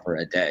account for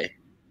a day.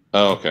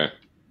 Oh, okay.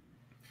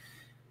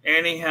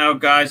 Anyhow,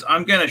 guys,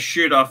 I'm going to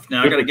shoot off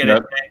now. I got to get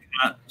it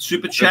back.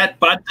 Super chat,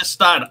 Bud to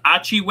start.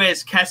 Archie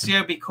wears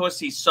Casio because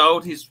he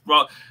sold his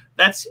rock.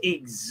 That's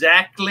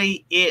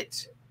exactly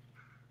it.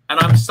 And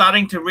I'm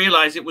starting to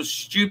realize it was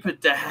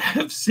stupid to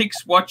have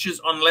 6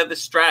 watches on leather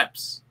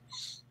straps.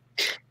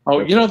 Oh,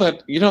 you know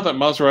that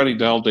Maserati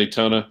Dial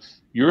Daytona.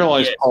 You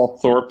realize Paul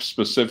Thorpe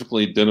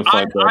specifically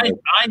identified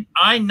that.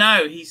 I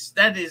know and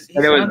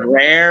it was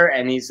rare,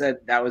 and he said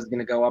that was going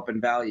to go up in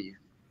value.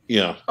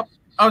 Yeah.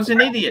 I was an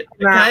idiot.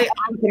 Okay, I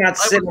cannot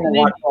sit and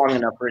watch long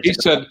enough for it. He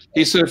said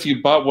if you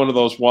bought one of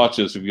those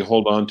watches, if you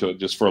hold on to it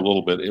just for a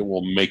little bit, it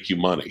will make you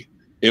money.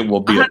 It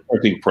will be a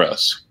printing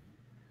press.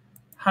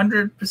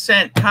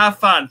 100%. Car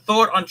fun.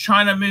 Thought on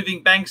China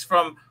moving banks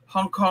from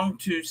Hong Kong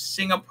to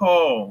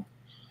Singapore.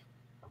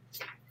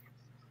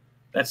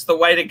 That's the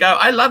way to go.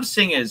 I love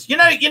singers. You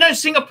know,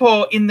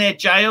 Singapore, in their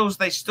jails,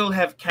 they still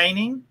have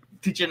caning.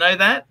 Did you know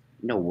that?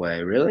 No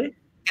way, really?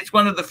 It's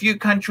one of the few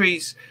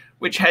countries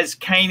which has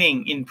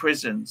caning in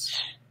prisons.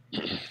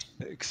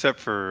 Except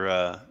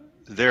for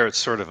there, it's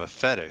sort of a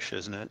fetish,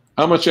 isn't it?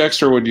 How much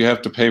extra would you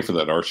have to pay for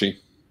that, Archie?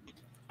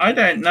 I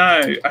don't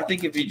know. I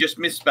think if you just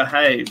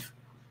misbehave.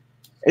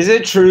 Is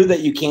it true that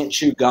you can't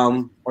chew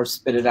gum or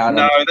spit it out?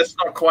 No, that's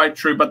not quite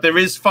true, but there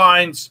is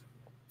fines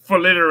for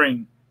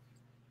littering.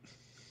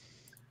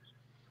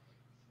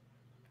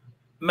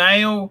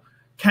 Male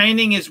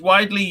caning is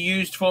widely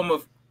used form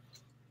of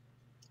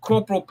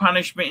corporal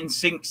punishment in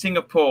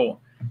Singapore.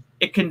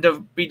 It can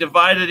be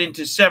divided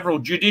into several: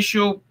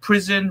 judicial,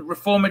 prison,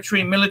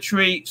 reformatory,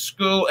 military,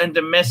 school, and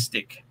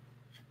domestic.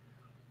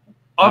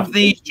 Of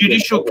these,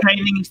 judicial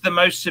caning is the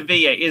most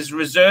severe. It is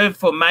reserved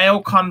for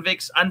male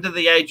convicts under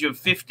the age of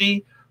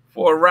 50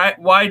 for a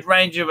wide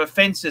range of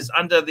offences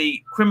under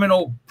the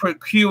Criminal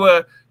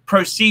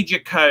Procedure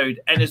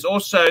Code, and is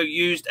also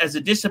used as a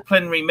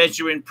disciplinary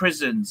measure in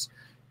prisons.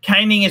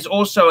 Caning is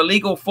also a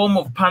legal form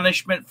of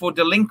punishment for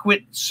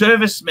delinquent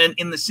servicemen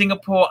in the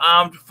Singapore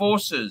Armed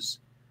Forces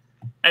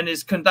and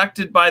is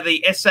conducted by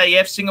the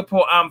SAF,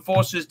 Singapore Armed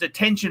Forces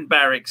Detention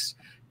Barracks.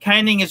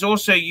 Caning is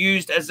also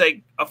used as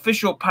an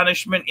official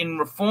punishment in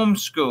reform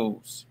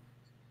schools.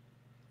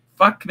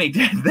 Fuck me,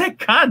 they're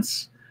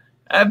cunts.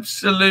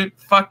 Absolute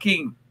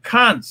fucking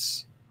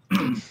cunts.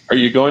 Are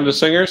you going to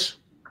Singers?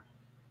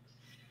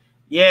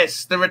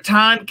 Yes, the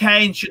rattan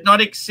cane should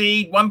not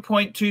exceed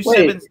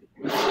 1.27.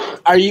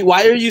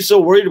 Why are you so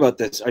worried about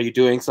this? Are you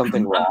doing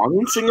something wrong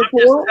in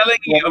Singapore? I'm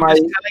just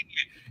telling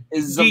you.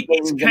 Is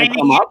something going to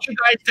come up? You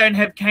guys don't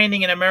have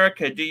caning in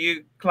America, do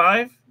you,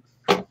 Clive?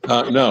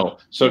 No.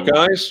 So,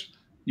 guys,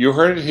 you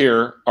heard it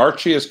here.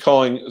 Archie is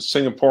calling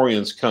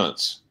Singaporeans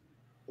cunts.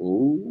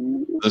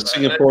 Ooh. The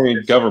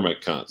Singaporean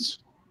government cunts.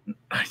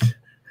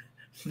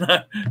 No,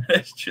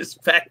 let's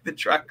just back the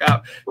truck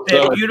up.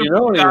 They're So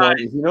beautiful guys.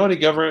 if you know any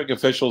government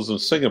officials in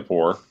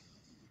Singapore.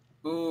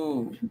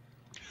 Ooh.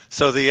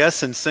 So the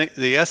S in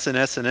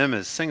S&M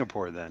is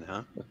Singapore then,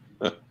 huh?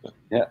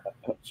 Yeah.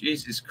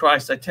 Jesus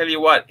Christ! I tell you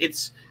what,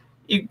 it's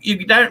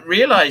you don't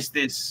realize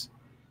this.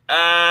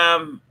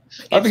 I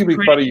think it'd be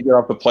funny. You get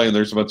off the plane,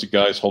 there's a bunch of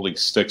guys holding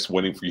sticks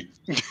waiting for you.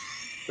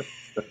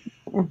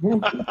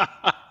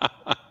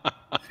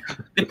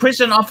 The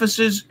prison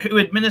officers who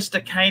administer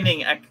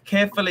caning are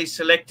carefully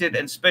selected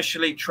and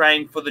specially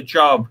trained for the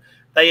job.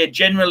 They are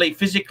generally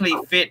physically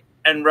fit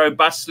and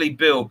robustly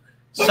built.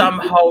 Some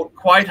hold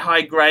quite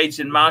high grades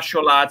in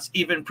martial arts,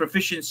 even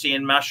proficiency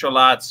in martial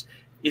arts,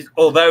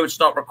 although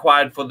it's not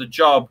required for the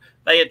job.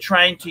 They are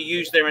trained to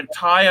use their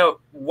entire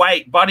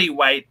body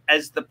weight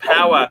as the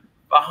power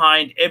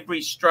behind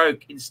every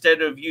stroke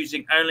instead of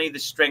using only the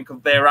strength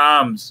of their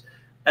arms,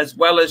 as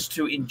well as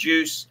to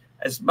induce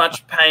as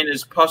much pain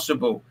as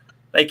possible.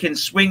 They can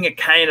swing a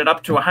cane at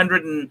up to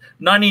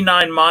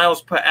 199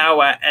 miles per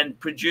hour and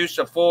produce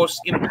a force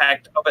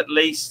impact of at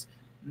least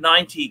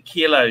 90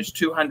 kilos,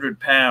 200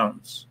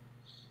 pounds.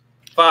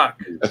 Fuck.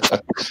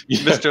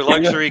 Mr.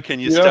 Luxury, can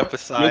you step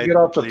aside? You get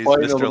off the please, plane,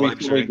 Mr. there'll be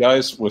Luxury.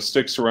 guys with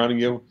sticks surrounding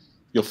you.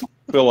 You'll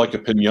feel like a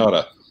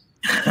pinata.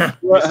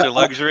 Mr.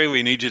 Luxury,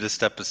 we need you to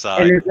step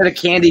aside. And instead of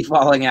candy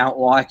falling out,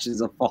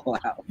 watches will fall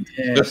out.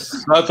 Yes.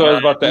 That's what I was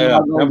about to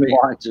ask. How many-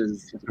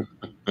 Watches.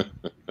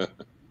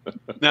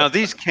 Now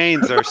these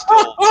canes are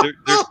still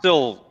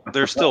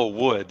they're still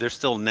wood. They're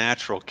still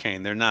natural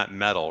cane. They're not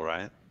metal,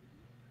 right?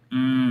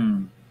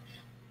 Mm.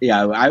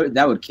 Yeah,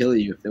 that would kill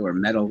you if they were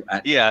metal.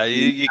 Yeah,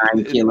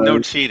 no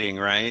cheating,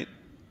 right?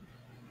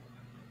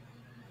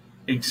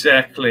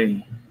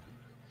 Exactly.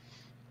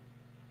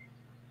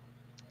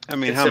 I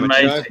mean,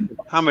 It's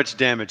how much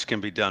damage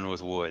can be done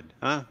with wood?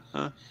 Huh?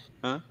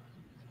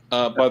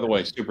 By the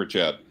way, super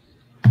chat.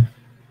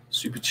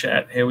 Super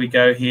chat. Here we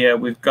go.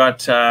 We've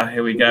got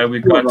here we go.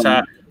 We've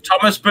got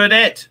Thomas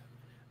Burdett.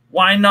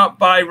 Why not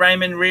buy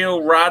Raymond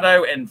Real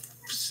Rado and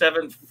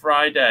Seventh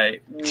Friday?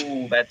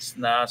 Ooh, that's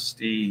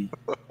nasty.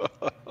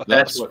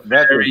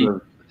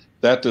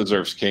 That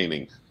deserves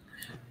caning.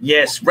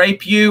 Yes,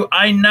 rape you.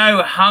 I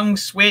know. Hung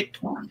Sweet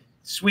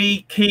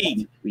Swee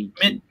Key,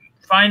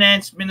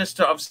 Finance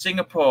Minister of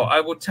Singapore.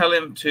 I will tell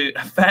him to.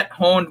 A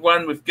fat-horned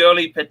one with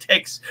girly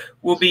patex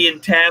will be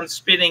in town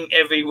spinning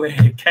everywhere.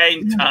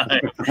 Cane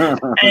time.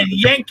 And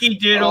Yankee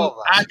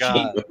Doodle,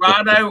 Archie,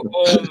 Rado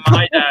or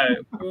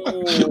Mido.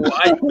 Ooh,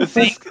 I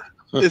think.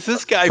 Is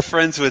this guy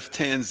friends with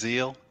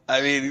Tanzil?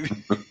 I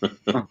mean,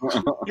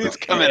 he's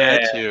coming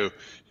at you.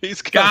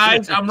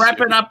 Guys, I'm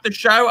wrapping up the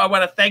show. I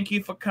want to thank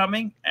you for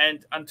coming.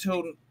 And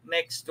until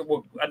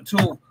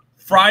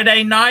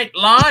Friday night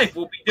live,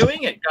 we'll be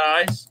doing it,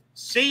 guys.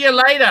 See you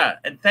later.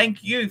 And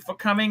thank you for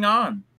coming on.